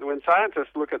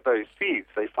scientists look at those seeds,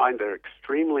 they find they're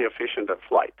extremely efficient at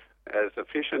flight, as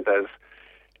efficient as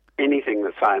anything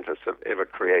that scientists have ever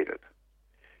created.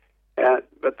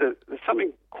 But there's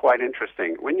something quite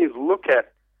interesting. When you look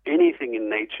at anything in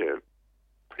nature,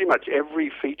 pretty much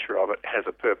every feature of it has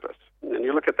a purpose. And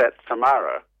you look at that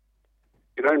Samara,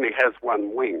 it only has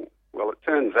one wing. Well, it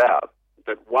turns out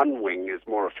that one wing is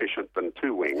more efficient than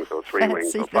two wings or three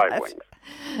wings or five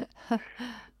wings.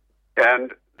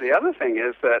 And the other thing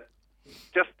is that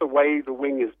just the way the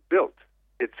wing is built,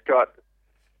 it's got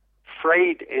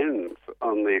frayed ends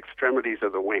on the extremities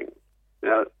of the wing.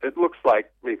 Now, it looks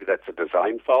like maybe that's a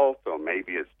design fault or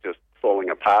maybe it's just falling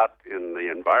apart in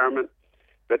the environment,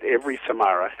 but every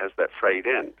Samara has that frayed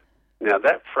end. Now,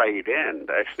 that frayed end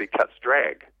actually cuts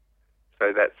drag.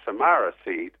 So that Samara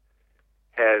seed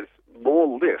has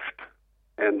more lift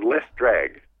and less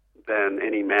drag than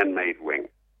any man-made wing,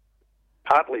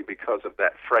 partly because of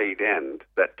that frayed end,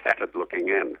 that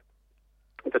tattered-looking end.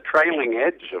 The trailing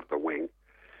edge of the wing,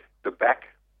 the back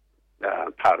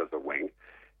part of the wing,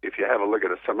 if you have a look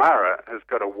at a Samara, has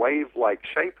got a wave-like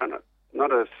shape in it,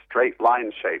 not a straight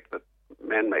line shape that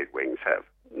man-made wings have.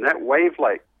 And that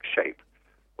wave-like shape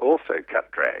also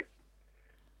cut drag.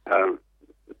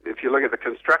 If you look at the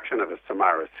construction of a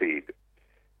Samara seed,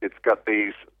 it's got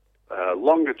these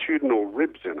longitudinal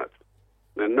ribs in it.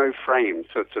 There are no frames,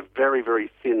 so it's a very,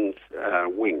 very thin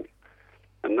wing.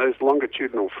 And those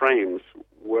longitudinal frames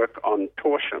work on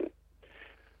torsion.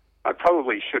 I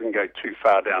probably shouldn't go too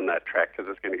far down that track because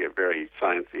it's going to get very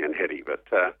sciencey and heady, but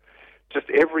just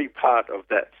every part of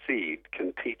that seed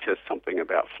can teach us something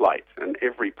about flight, and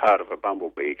every part of a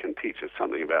bumblebee can teach us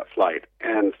something about flight.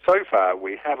 And so far,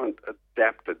 we haven't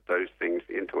adapted those things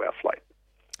into our flight.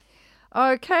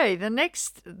 Okay, the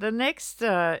next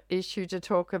issue to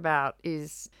talk about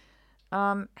is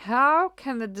how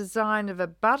can the design of a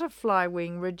butterfly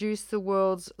wing reduce the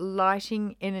world's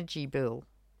lighting energy bill?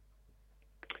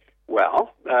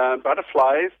 Well,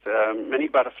 butterflies, many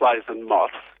butterflies and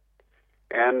moths,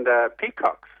 and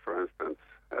peacocks, for instance,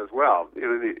 as well. You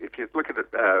know, if you look at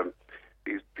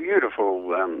these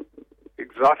beautiful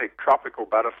exotic tropical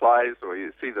butterflies, or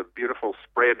you see the beautiful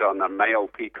spread on the male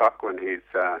peacock when he's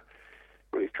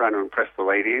trying to impress the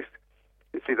ladies,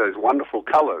 you see those wonderful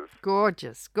colors.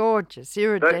 Gorgeous,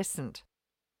 iridescent.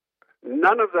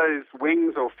 None of those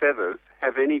wings or feathers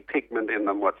have any pigment in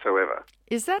them whatsoever.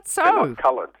 Is that so? They're not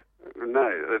colored.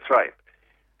 No, that's right.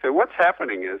 So what's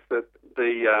happening is that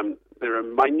there are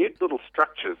minute little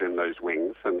structures in those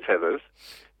wings and feathers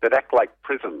that act like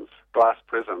prisms, glass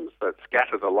prisms that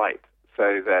scatter the light,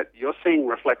 so that you're seeing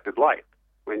reflected light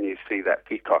when you see that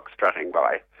peacock strutting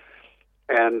by.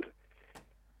 And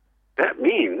that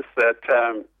means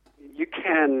that you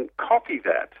can copy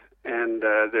that. And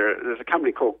there's a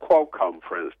company called Qualcomm,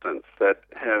 for instance, that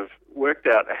have worked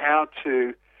out how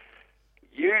to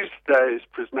use those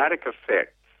prismatic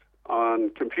effects on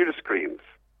computer screens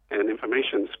and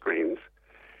information screens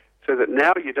so that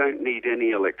now you don't need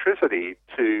any electricity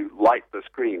to light the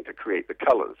screen to create the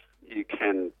colors. You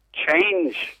can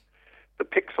change the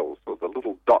pixels or the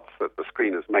little dots that the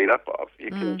screen is made up of.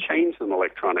 You can change them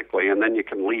electronically and then you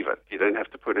can leave it. You don't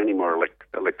have to put any more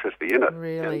electricity in it.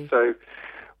 Really? And so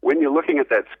when you're looking at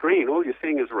that screen, all you're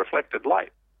seeing is reflected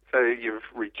light. So you've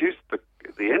reduced the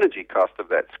energy cost of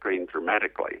that screen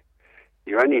dramatically.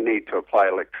 You only need to apply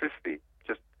electricity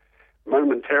just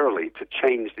momentarily to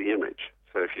change the image.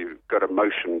 So if you've got a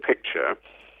motion picture,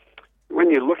 when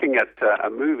you're looking at a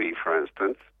movie, for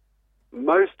instance,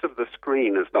 most of the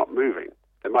screen is not moving.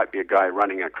 There might be a guy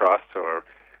running across or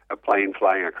a plane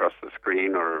flying across the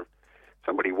screen or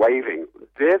somebody waving.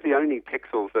 They're the only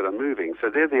pixels that are moving, so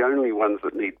they're the only ones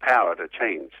that need power to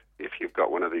change if you've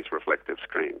got one of these reflective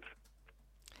screens.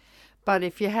 But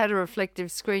if you had a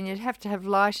reflective screen, you'd have to have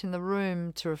light in the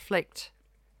room to reflect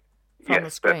from the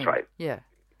screen. Yes, that's right. Yeah.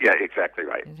 Yeah, exactly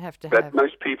right. You'd have to but have...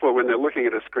 most people, when they're looking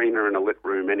at a screen, are in a lit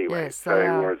room anyway, Yes,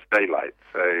 or it's daylight.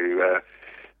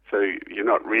 So you're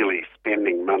not really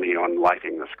spending money on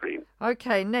lighting the screen.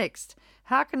 Okay, next.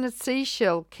 How can a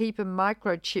seashell keep a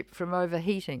microchip from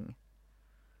overheating?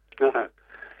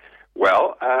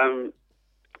 Well,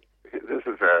 this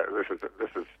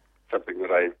is something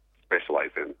that I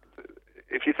specialize in.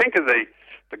 If you think of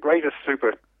the greatest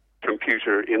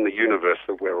supercomputer in the universe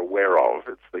that we're aware of,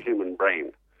 it's the human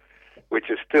brain, which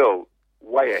is still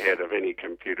way ahead of any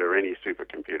computer, any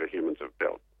supercomputer humans have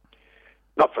built.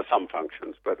 Not for some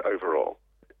functions, but overall.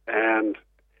 And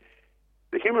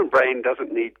the human brain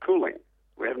doesn't need cooling.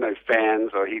 We have no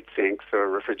fans or heat sinks or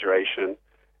refrigeration,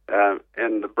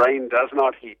 and the brain does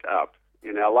not heat up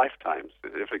in our lifetimes.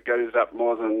 If it goes up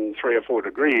more than 3 or 4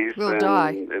 degrees, we'll then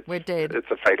die. We're dead. It's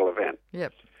a fatal event.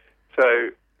 Yep. So,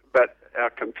 but our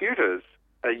computers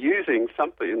are using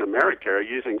something in America are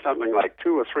using something like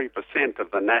 2 or 3%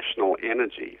 of the national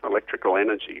energy, electrical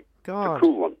energy, to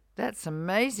cool them. That's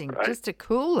amazing, right? just to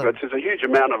cool them. Which is a huge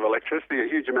amount of electricity, a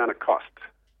huge amount of cost.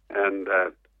 And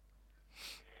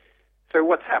so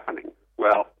what's happening?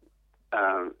 Well,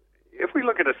 if we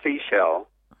look at a seashell,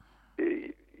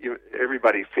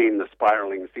 everybody's seen the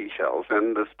spiraling seashells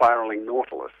and the spiraling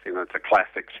nautilus. It's a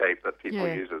classic shape that people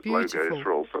use as logos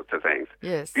for all sorts of things.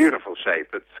 Yes. Beautiful shape.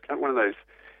 It's kind of one of those,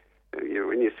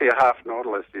 when you see a half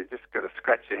nautilus, you just got to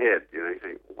scratch your head. You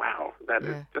think, wow, that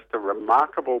is just a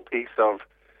remarkable piece of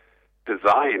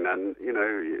design. And,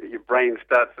 your brain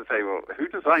starts to say, well, who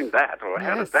designed that? Or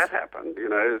how did that happen?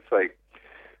 It's like,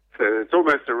 so it's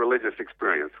almost a religious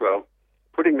experience. Well,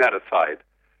 putting that aside,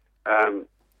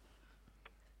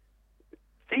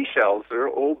 seashells are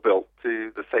all built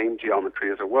to the same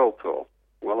geometry as a whirlpool.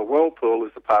 Well, a whirlpool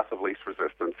is the path of least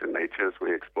resistance in nature, as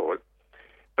we explored.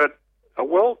 But a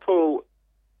whirlpool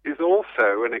is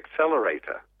also an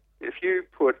accelerator. If you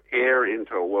put air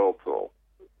into a whirlpool,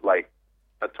 like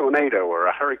a tornado or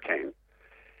a hurricane,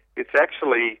 it's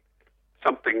actually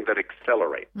something that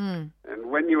accelerates. And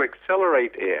when you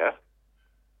accelerate air,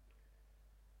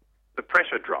 the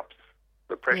pressure drops.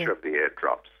 The pressure of the air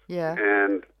drops. Yeah.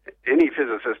 And any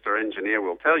physicist or engineer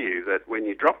will tell you that when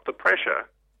you drop the pressure,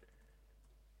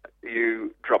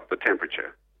 you drop the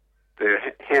temperature. They're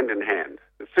hand in hand.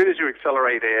 As soon as you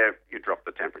accelerate air, you drop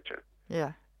the temperature.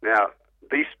 Yeah. Now,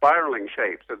 these spiraling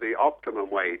shapes are the optimum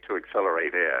way to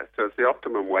accelerate air. So it's the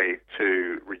optimum way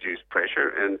to reduce pressure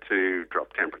and to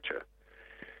drop temperature.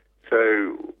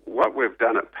 So what we've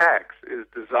done at PAX is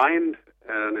designed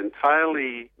an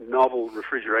entirely novel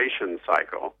refrigeration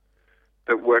cycle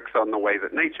that works on the way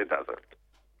that nature does it.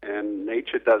 And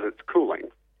nature does its cooling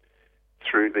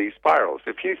through these spirals.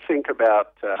 If you think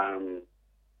about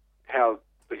how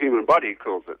the human body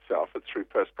cools itself, it's through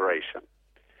perspiration.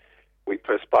 We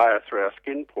perspire through our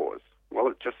skin pores. Well,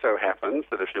 it just so happens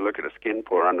that if you look at a skin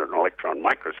pore under an electron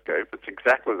microscope, it's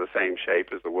exactly the same shape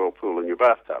as the whirlpool in your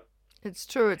bathtub. It's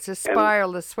true. It's a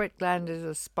spiral. The sweat gland is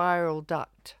a spiral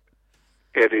duct.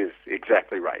 It is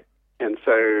exactly right. And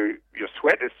so your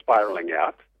sweat is spiraling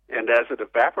out, and as it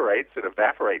evaporates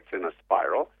in a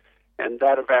spiral, and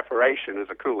that evaporation is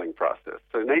a cooling process.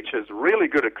 So nature's really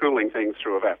good at cooling things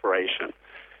through evaporation.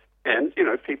 And,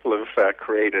 people have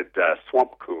created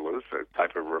swamp coolers, a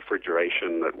type of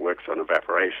refrigeration that works on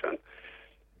evaporation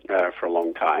for a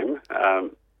long time.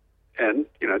 And,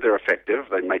 they're effective.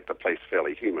 They make the place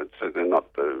fairly humid, so they're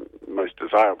not the most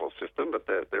desirable system, but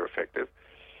they're effective.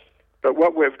 But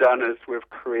what we've done is we've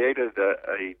created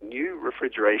a new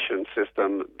refrigeration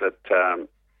system that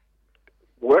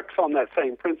works on that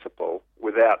same principle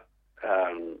without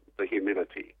the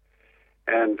humidity.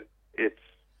 And it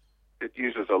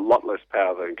uses a lot less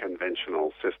power than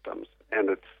conventional systems, and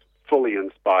it's fully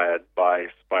inspired by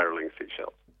spiraling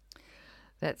seashells.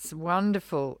 That's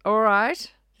wonderful. All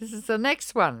right, this is the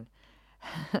next one.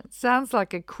 It sounds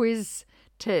like a quiz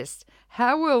test.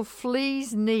 How will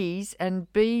fleas' knees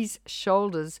and bees'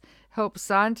 shoulders help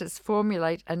scientists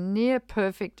formulate a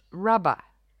near-perfect rubber?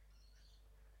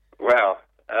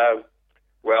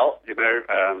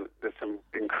 There's some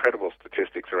incredible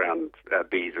statistics around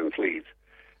bees and fleas,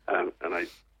 and I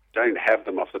don't have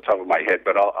them off the top of my head,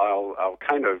 but I'll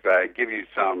kind of give you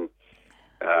some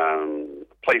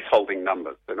place-holding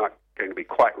numbers. They're not going to be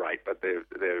quite right, but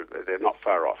they're not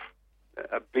far off.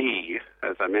 A bee,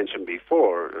 as I mentioned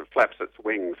before, flaps its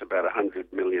wings about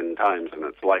 100 million times in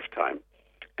its lifetime,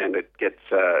 and it gets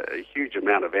a huge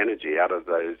amount of energy out of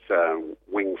those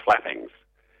wing flappings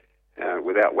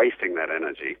without wasting that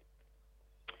energy.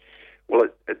 Well,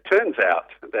 it turns out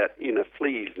that in a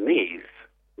flea's knees,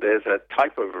 there's a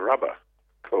type of rubber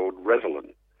called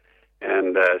resolin,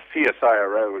 and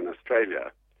CSIRO in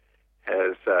Australia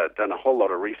has done a whole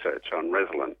lot of research on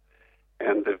resolin,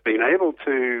 and they've been able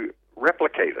to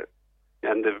replicate it,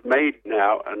 and they've made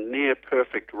now a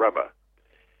near-perfect rubber,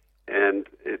 and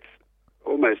it's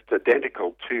almost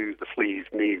identical to the flea's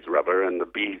knees rubber and the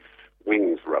bee's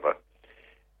wings rubber.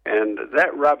 And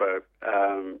that rubber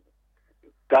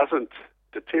doesn't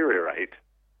deteriorate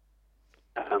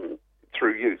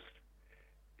through use,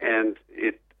 and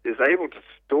it is able to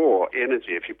store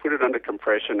energy. If you put it under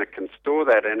compression, it can store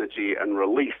that energy and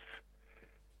release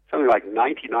something like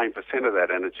 99% of that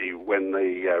energy when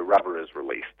the rubber is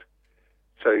released.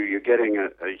 So you're getting a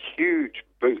huge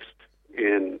boost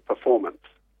in performance.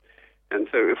 And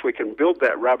so if we can build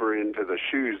that rubber into the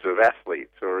shoes of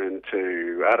athletes or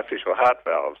into artificial heart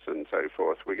valves and so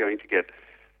forth, we're going to get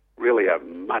really a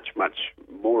much, much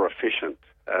more efficient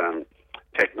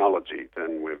technology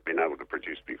than we've been able to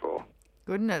produce before.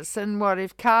 Goodness. And what,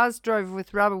 if cars drove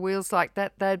with rubber wheels like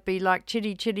that, they'd be like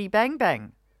chitty chitty bang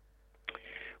bang.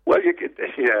 Well, you could,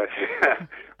 yeah,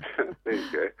 there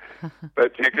you go.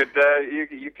 But you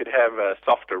could have a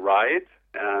softer ride.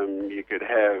 You could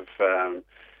have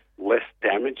less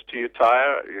damage to your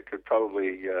tire. You could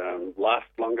probably last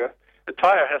longer. A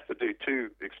tire has to do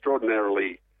two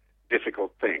extraordinarily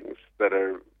difficult things that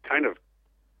are kind of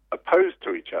opposed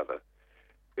to each other.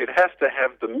 It has to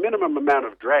have the minimum amount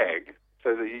of drag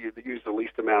so that you use the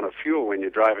least amount of fuel when you're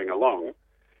driving along,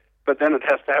 but then it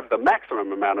has to have the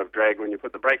maximum amount of drag when you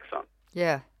put the brakes on.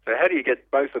 Yeah. So how do you get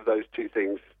both of those two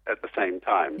things at the same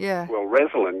time? Yeah. Well,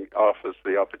 Resolin offers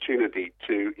the opportunity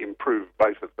to improve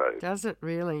both of those. Does it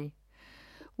really?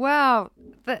 Wow.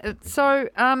 So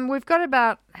we've got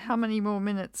about how many more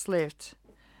minutes left?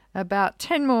 About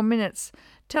 10 more minutes.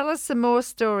 Tell us some more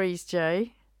stories,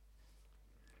 Jay.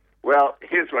 Well,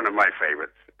 here's one of my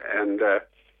favorites. And,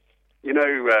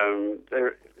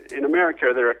 in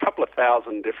America, there are a couple of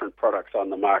thousand different products on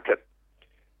the market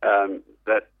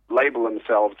that label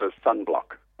themselves as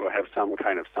sunblock or have some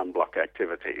kind of sunblock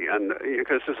activity. And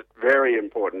because this is very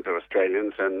important to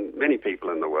Australians and many people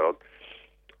in the world.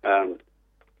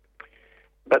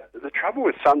 But the trouble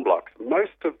with sunblocks,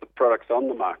 most of the products on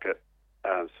the market,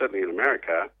 certainly in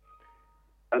America,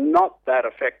 are not that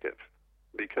effective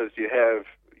because you have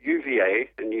UVA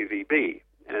and UVB.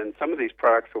 And some of these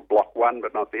products will block one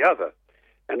but not the other.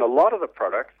 And a lot of the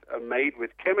products are made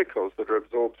with chemicals that are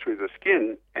absorbed through the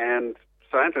skin, and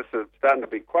scientists are starting to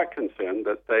be quite concerned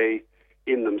that they,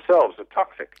 in themselves, are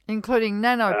toxic. Including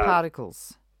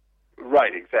nanoparticles.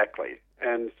 Right, exactly.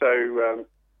 And so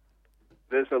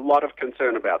there's a lot of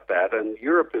concern about that, and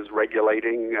Europe is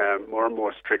regulating more and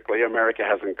more strictly. America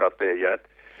hasn't got there yet.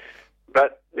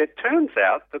 But it turns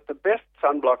out that the best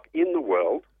sunblock in the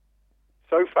world,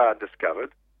 so far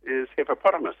discovered, is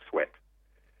hippopotamus sweat.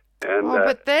 And,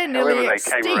 but they're nearly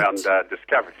extinct. Came around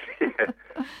discovered.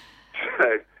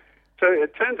 So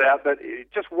it turns out that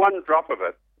just one drop of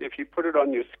it, if you put it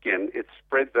on your skin, it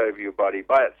spreads over your body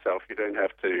by itself. You don't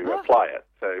have to apply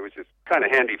it, which is kind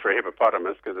of handy for a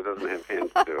hippopotamus because it doesn't have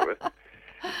hands to do it with.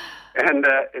 And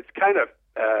it's kind of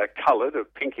coloured, a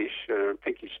pinkish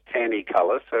tanny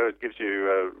colour, so it gives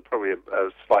you probably a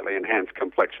slightly enhanced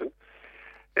complexion.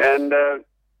 And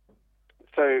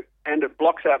and it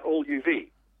blocks out all UV.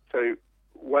 So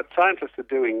what scientists are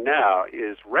doing now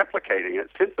is replicating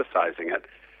it, synthesizing it,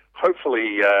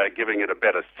 hopefully giving it a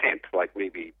better scent, like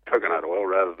maybe coconut oil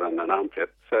rather than an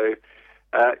armpit. So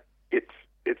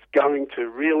it's going to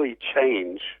really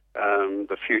change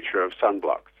the future of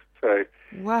sunblocks. So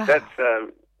wow.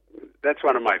 That's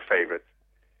one of my favorites.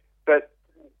 But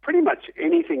pretty much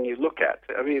anything you look at,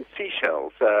 I mean,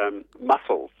 seashells,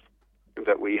 mussels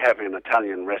that we have in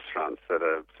Italian restaurants that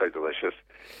are so delicious,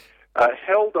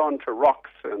 held onto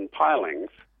rocks and pilings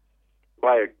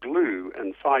by a glue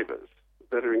and fibers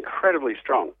that are incredibly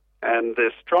strong. And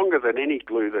they're stronger than any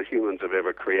glue that humans have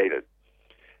ever created.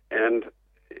 And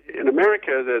in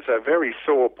America, there's a very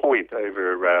sore point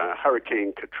over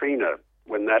Hurricane Katrina.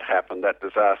 When that happened, that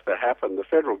disaster happened, the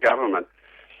federal government,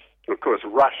 of course,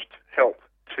 rushed help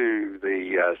to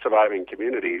the surviving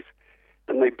communities,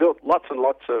 and they built lots and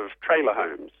lots of trailer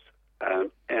homes.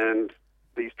 And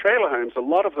these trailer homes, a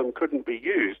lot of them couldn't be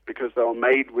used because they were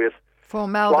made with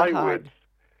formaldehyde. Plywood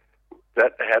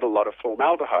that had a lot of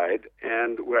formaldehyde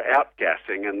and were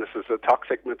outgassing, and this is a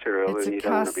toxic material, and you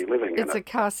don't want to be living in it. It's a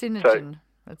carcinogen.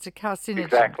 It's a carcinogen.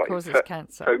 Exactly. It causes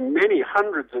cancer. So many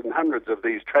hundreds and hundreds of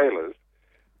these trailers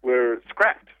were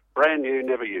scrapped, brand new,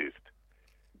 never used.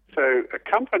 So a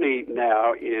company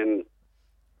now in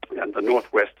the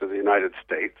northwest of the United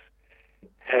States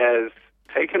has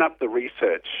taken up the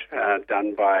research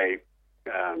done by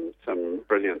some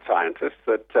brilliant scientists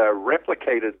that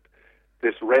replicated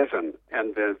this resin,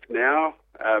 and they've now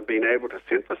been able to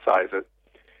synthesize it,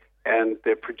 and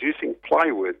they're producing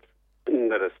plywood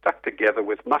that are stuck together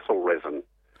with mussel resin.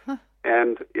 Huh.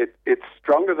 And it's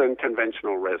stronger than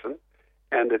conventional resin,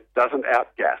 and it doesn't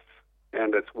outgas,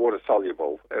 and it's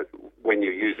water-soluble when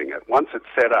you're using it. Once it's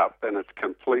set up, then it's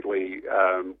completely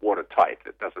watertight.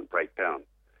 It doesn't break down.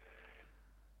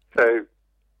 So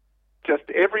just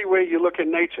everywhere you look in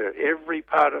nature, every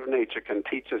part of nature can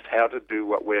teach us how to do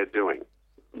what we're doing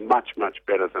much, much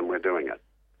better than we're doing it.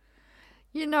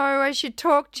 You know, as you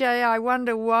talk, Jay, I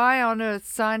wonder why on earth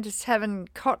scientists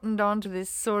haven't cottoned on to this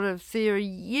sort of theory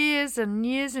years and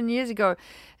years and years ago.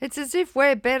 It's as if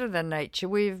we're better than nature.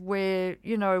 We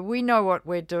know what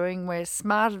we're doing. We're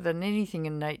smarter than anything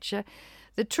in nature.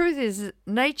 The truth is,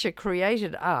 nature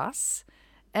created us,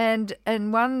 and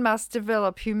one must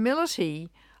develop humility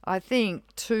I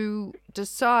think, to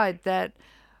decide that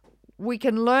we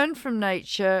can learn from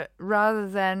nature rather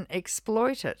than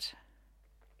exploit it.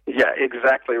 Yeah,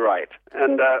 exactly right.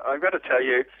 And I've got to tell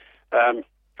you,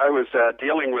 I was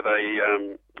dealing with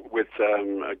a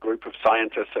group of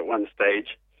scientists at one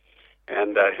stage,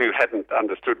 and who hadn't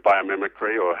understood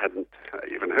biomimicry or hadn't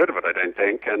even heard of it, I don't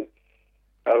think. And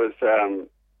I was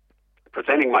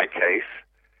presenting my case,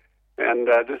 and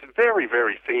this very,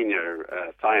 very senior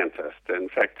scientist, in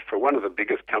fact, for one of the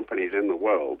biggest companies in the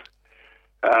world,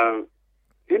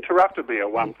 interrupted me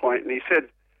at one point, and he said,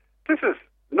 "This is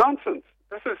nonsense.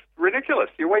 This is ridiculous.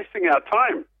 You're wasting our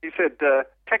time." He said,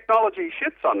 "Technology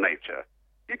shits on nature.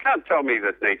 You can't tell me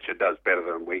that nature does better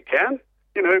than we can.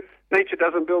 You know, nature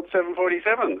doesn't build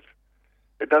 747s.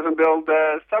 It doesn't build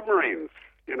submarines,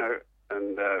 you know."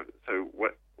 And so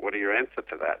what are your answer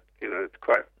to that? You know, it's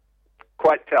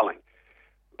quite telling.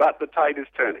 But the tide is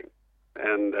turning.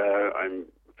 And I'm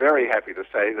very happy to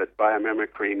say that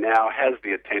biomimicry now has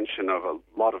the attention of a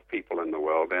lot of people in the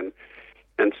world. And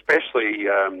especially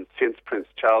since Prince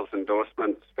Charles'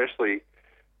 endorsement, especially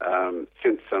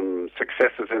since some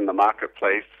successes in the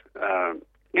marketplace.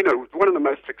 You know, one of the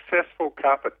most successful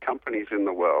carpet companies in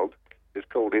the world is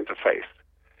called Interface.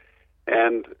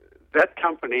 And that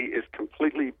company is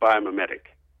completely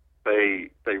biomimetic. They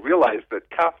realize that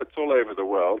carpets all over the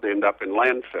world end up in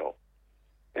landfill.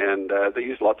 And they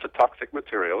use lots of toxic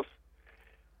materials.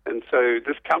 And so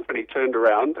this company turned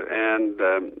around, and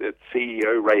its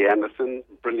CEO, Ray Anderson,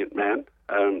 brilliant man,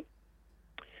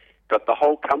 got the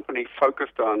whole company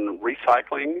focused on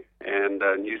recycling and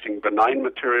using benign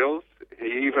materials.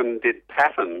 He even did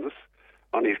patterns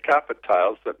on his carpet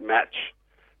tiles that match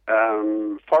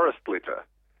forest litter.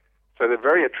 So they're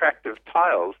very attractive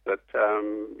tiles that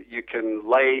you can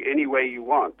lay any way you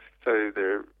want. So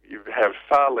you have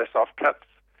far less offcuts.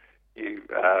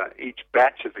 Each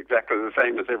batch is exactly the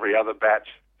same as every other batch.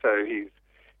 So he's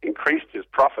increased his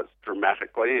profits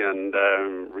dramatically and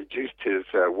reduced his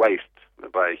waste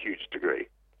by a huge degree.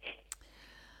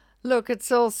 Look,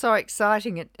 it's all so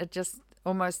exciting. It just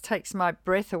almost takes my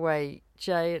breath away,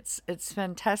 Jay. It's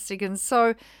fantastic. And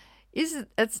so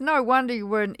it's no wonder you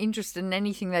weren't interested in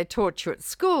anything they taught you at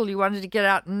school. You wanted to get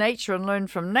out in nature and learn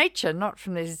from nature, not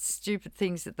from these stupid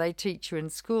things that they teach you in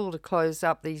school to close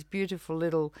up these beautiful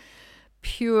little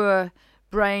pure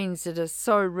brains that are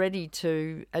so ready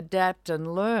to adapt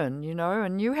and learn, you know.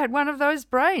 And you had one of those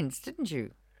brains, didn't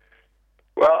you?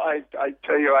 Well, I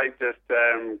tell you, I just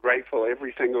am grateful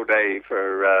every single day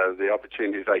for the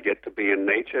opportunities I get to be in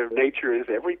nature. Nature is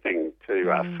everything to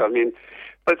us. I mean,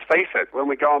 let's face it, when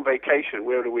we go on vacation,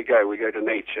 where do we go? We go to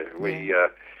nature. Yeah.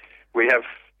 We have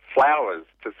flowers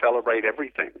to celebrate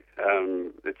everything.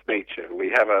 It's nature. We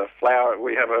have a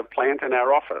plant in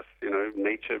our office. You know,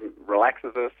 nature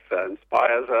relaxes us,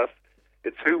 inspires us.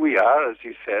 It's who we are, as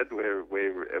you said.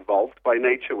 We're evolved by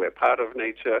nature. We're part of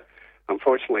nature.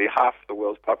 Unfortunately, half the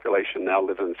world's population now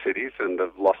live in cities and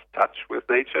have lost touch with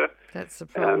nature. That's the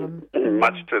problem.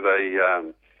 Much to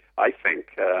the, I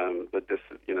think,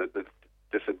 the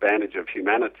disadvantage of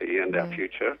humanity and our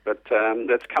future. But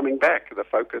that's coming back. The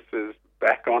focus is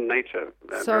back on nature.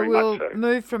 So we'll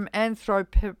move from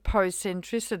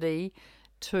anthropocentricity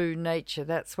to nature.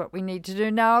 That's what we need to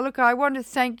do. Now, look, I want to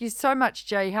thank you so much,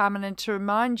 Jay Harman, and to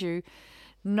remind you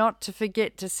not to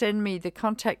forget to send me the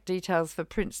contact details for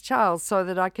Prince Charles so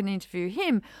that I can interview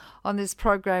him on this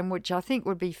program, which I think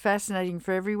would be fascinating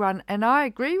for everyone. And I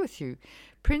agree with you.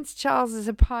 Prince Charles is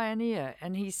a pioneer,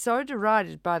 and he's so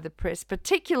derided by the press,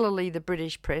 particularly the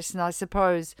British press, and I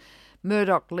suppose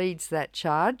Murdoch leads that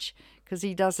charge because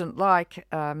he doesn't like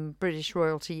British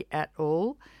royalty at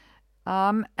all.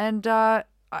 It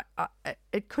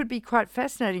could be quite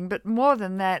fascinating, but more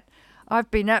than that,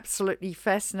 I've been absolutely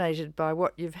fascinated by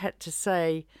what you've had to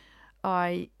say.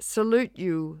 I salute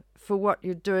you for what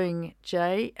you're doing,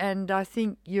 Jay, and I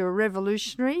think you're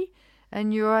revolutionary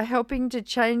and you are helping to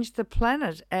change the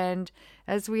planet. And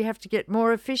as we have to get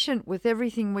more efficient with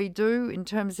everything we do in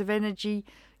terms of energy,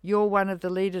 you're one of the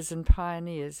leaders and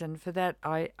pioneers, and for that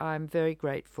I'm very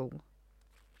grateful.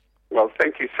 Well,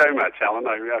 thank you so much, Alan.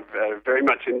 I've very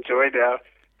much enjoyed our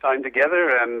time together,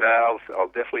 and I'll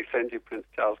definitely send you Prince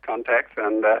Charles contacts,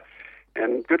 and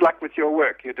good luck with your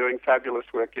work. You're doing fabulous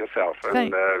work yourself,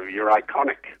 and you're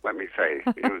iconic, let me say.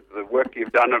 The work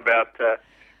you've done about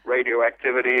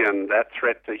radioactivity and that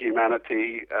threat to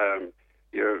humanity,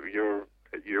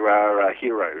 you are a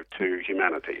hero to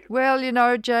humanity. Well, you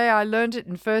know, Jay, I learned it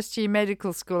in first-year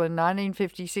medical school in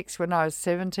 1956 when I was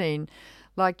 17.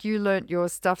 like you learnt your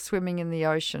stuff swimming in the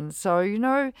ocean.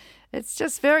 So, it's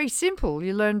just very simple.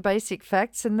 You learn basic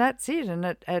facts and that's it. And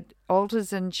it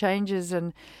alters and changes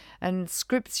and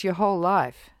scripts your whole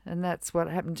life. And that's what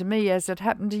happened to me as it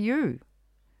happened to you.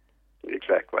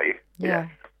 Exactly. Yeah.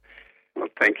 Well,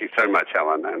 thank you so much,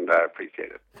 Helen, and I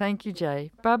appreciate it. Thank you,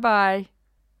 Jay. Bye-bye.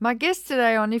 My guest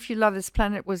today on If You Love This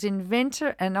Planet was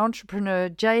inventor and entrepreneur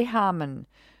Jay Harman,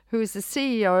 who is the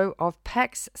CEO of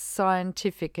Pax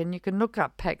Scientific. And you can look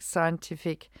up Pax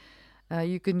Scientific.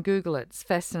 You can Google it. It's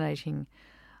fascinating.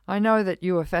 I know that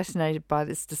you are fascinated by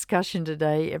this discussion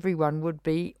today. Everyone would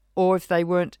be, or if they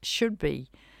weren't, should be.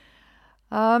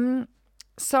 So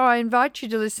I invite you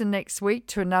to listen next week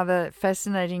to another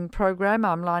fascinating program.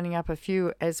 I'm lining up a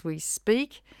few as we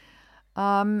speak.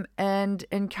 And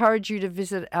encourage you to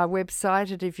visit our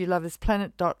website at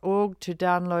ifyoulovethisplanet.org to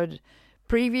download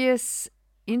previous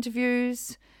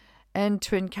interviews and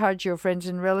to encourage your friends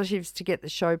and relatives to get the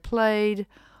show played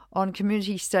on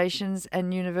community stations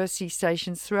and university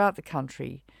stations throughout the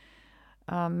country.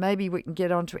 Maybe we can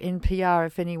get onto NPR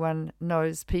if anyone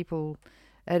knows people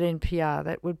at NPR.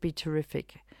 That would be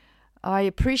terrific. I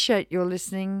appreciate your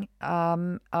listening.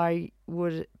 I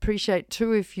would appreciate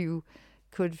too if you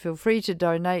could feel free to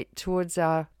donate towards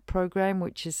our program,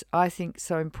 which is, I think,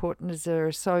 so important as there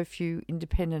are so few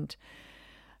independent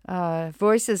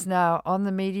voices now on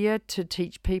the media to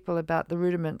teach people about the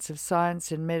rudiments of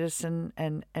science and medicine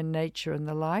and nature and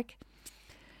the like.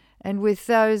 And with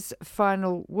those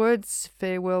final words,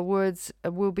 farewell words,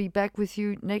 we'll be back with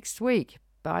you next week.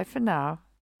 Bye for now.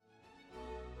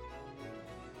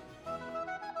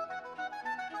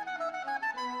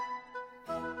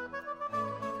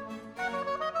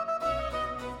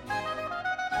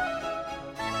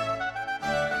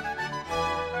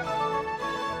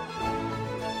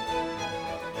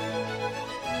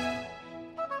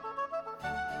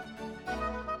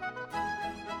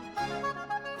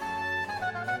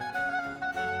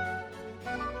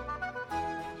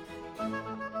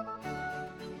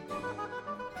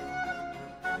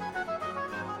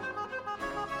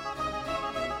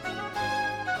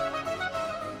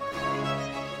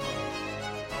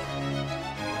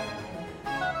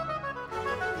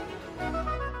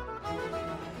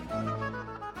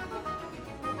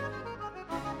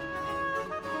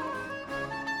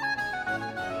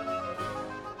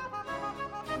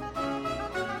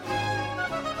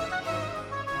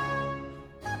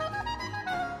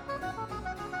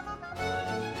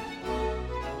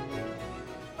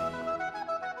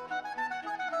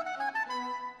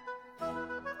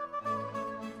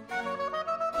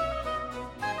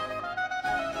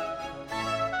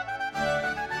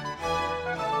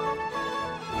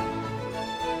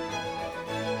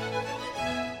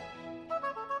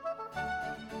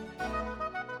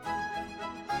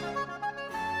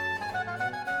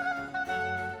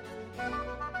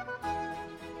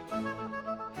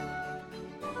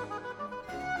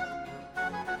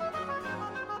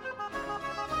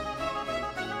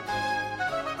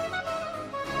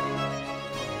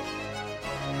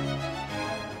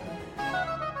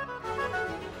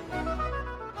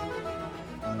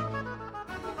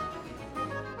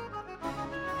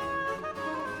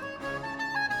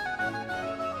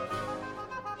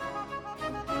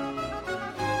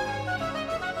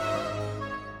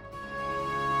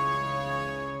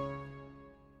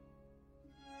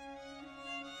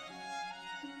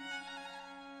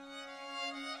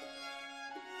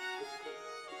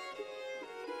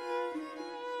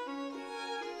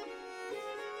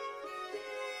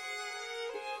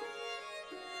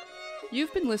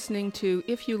 You've been listening to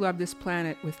If You Love This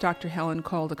Planet with Dr. Helen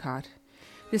Caldicott.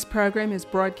 This program is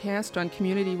broadcast on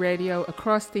community radio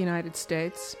across the United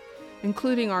States,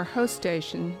 including our host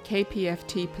station,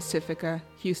 KPFT Pacifica,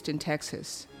 Houston,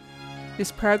 Texas.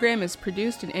 This program is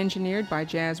produced and engineered by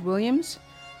Jazz Williams,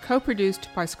 co-produced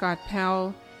by Scott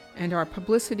Powell, and our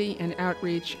publicity and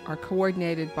outreach are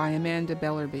coordinated by Amanda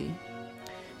Bellerby.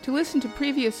 To listen to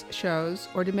previous shows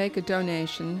or to make a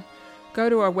donation, go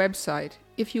to our website,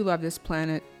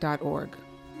 ifyoulovethisplanet.org.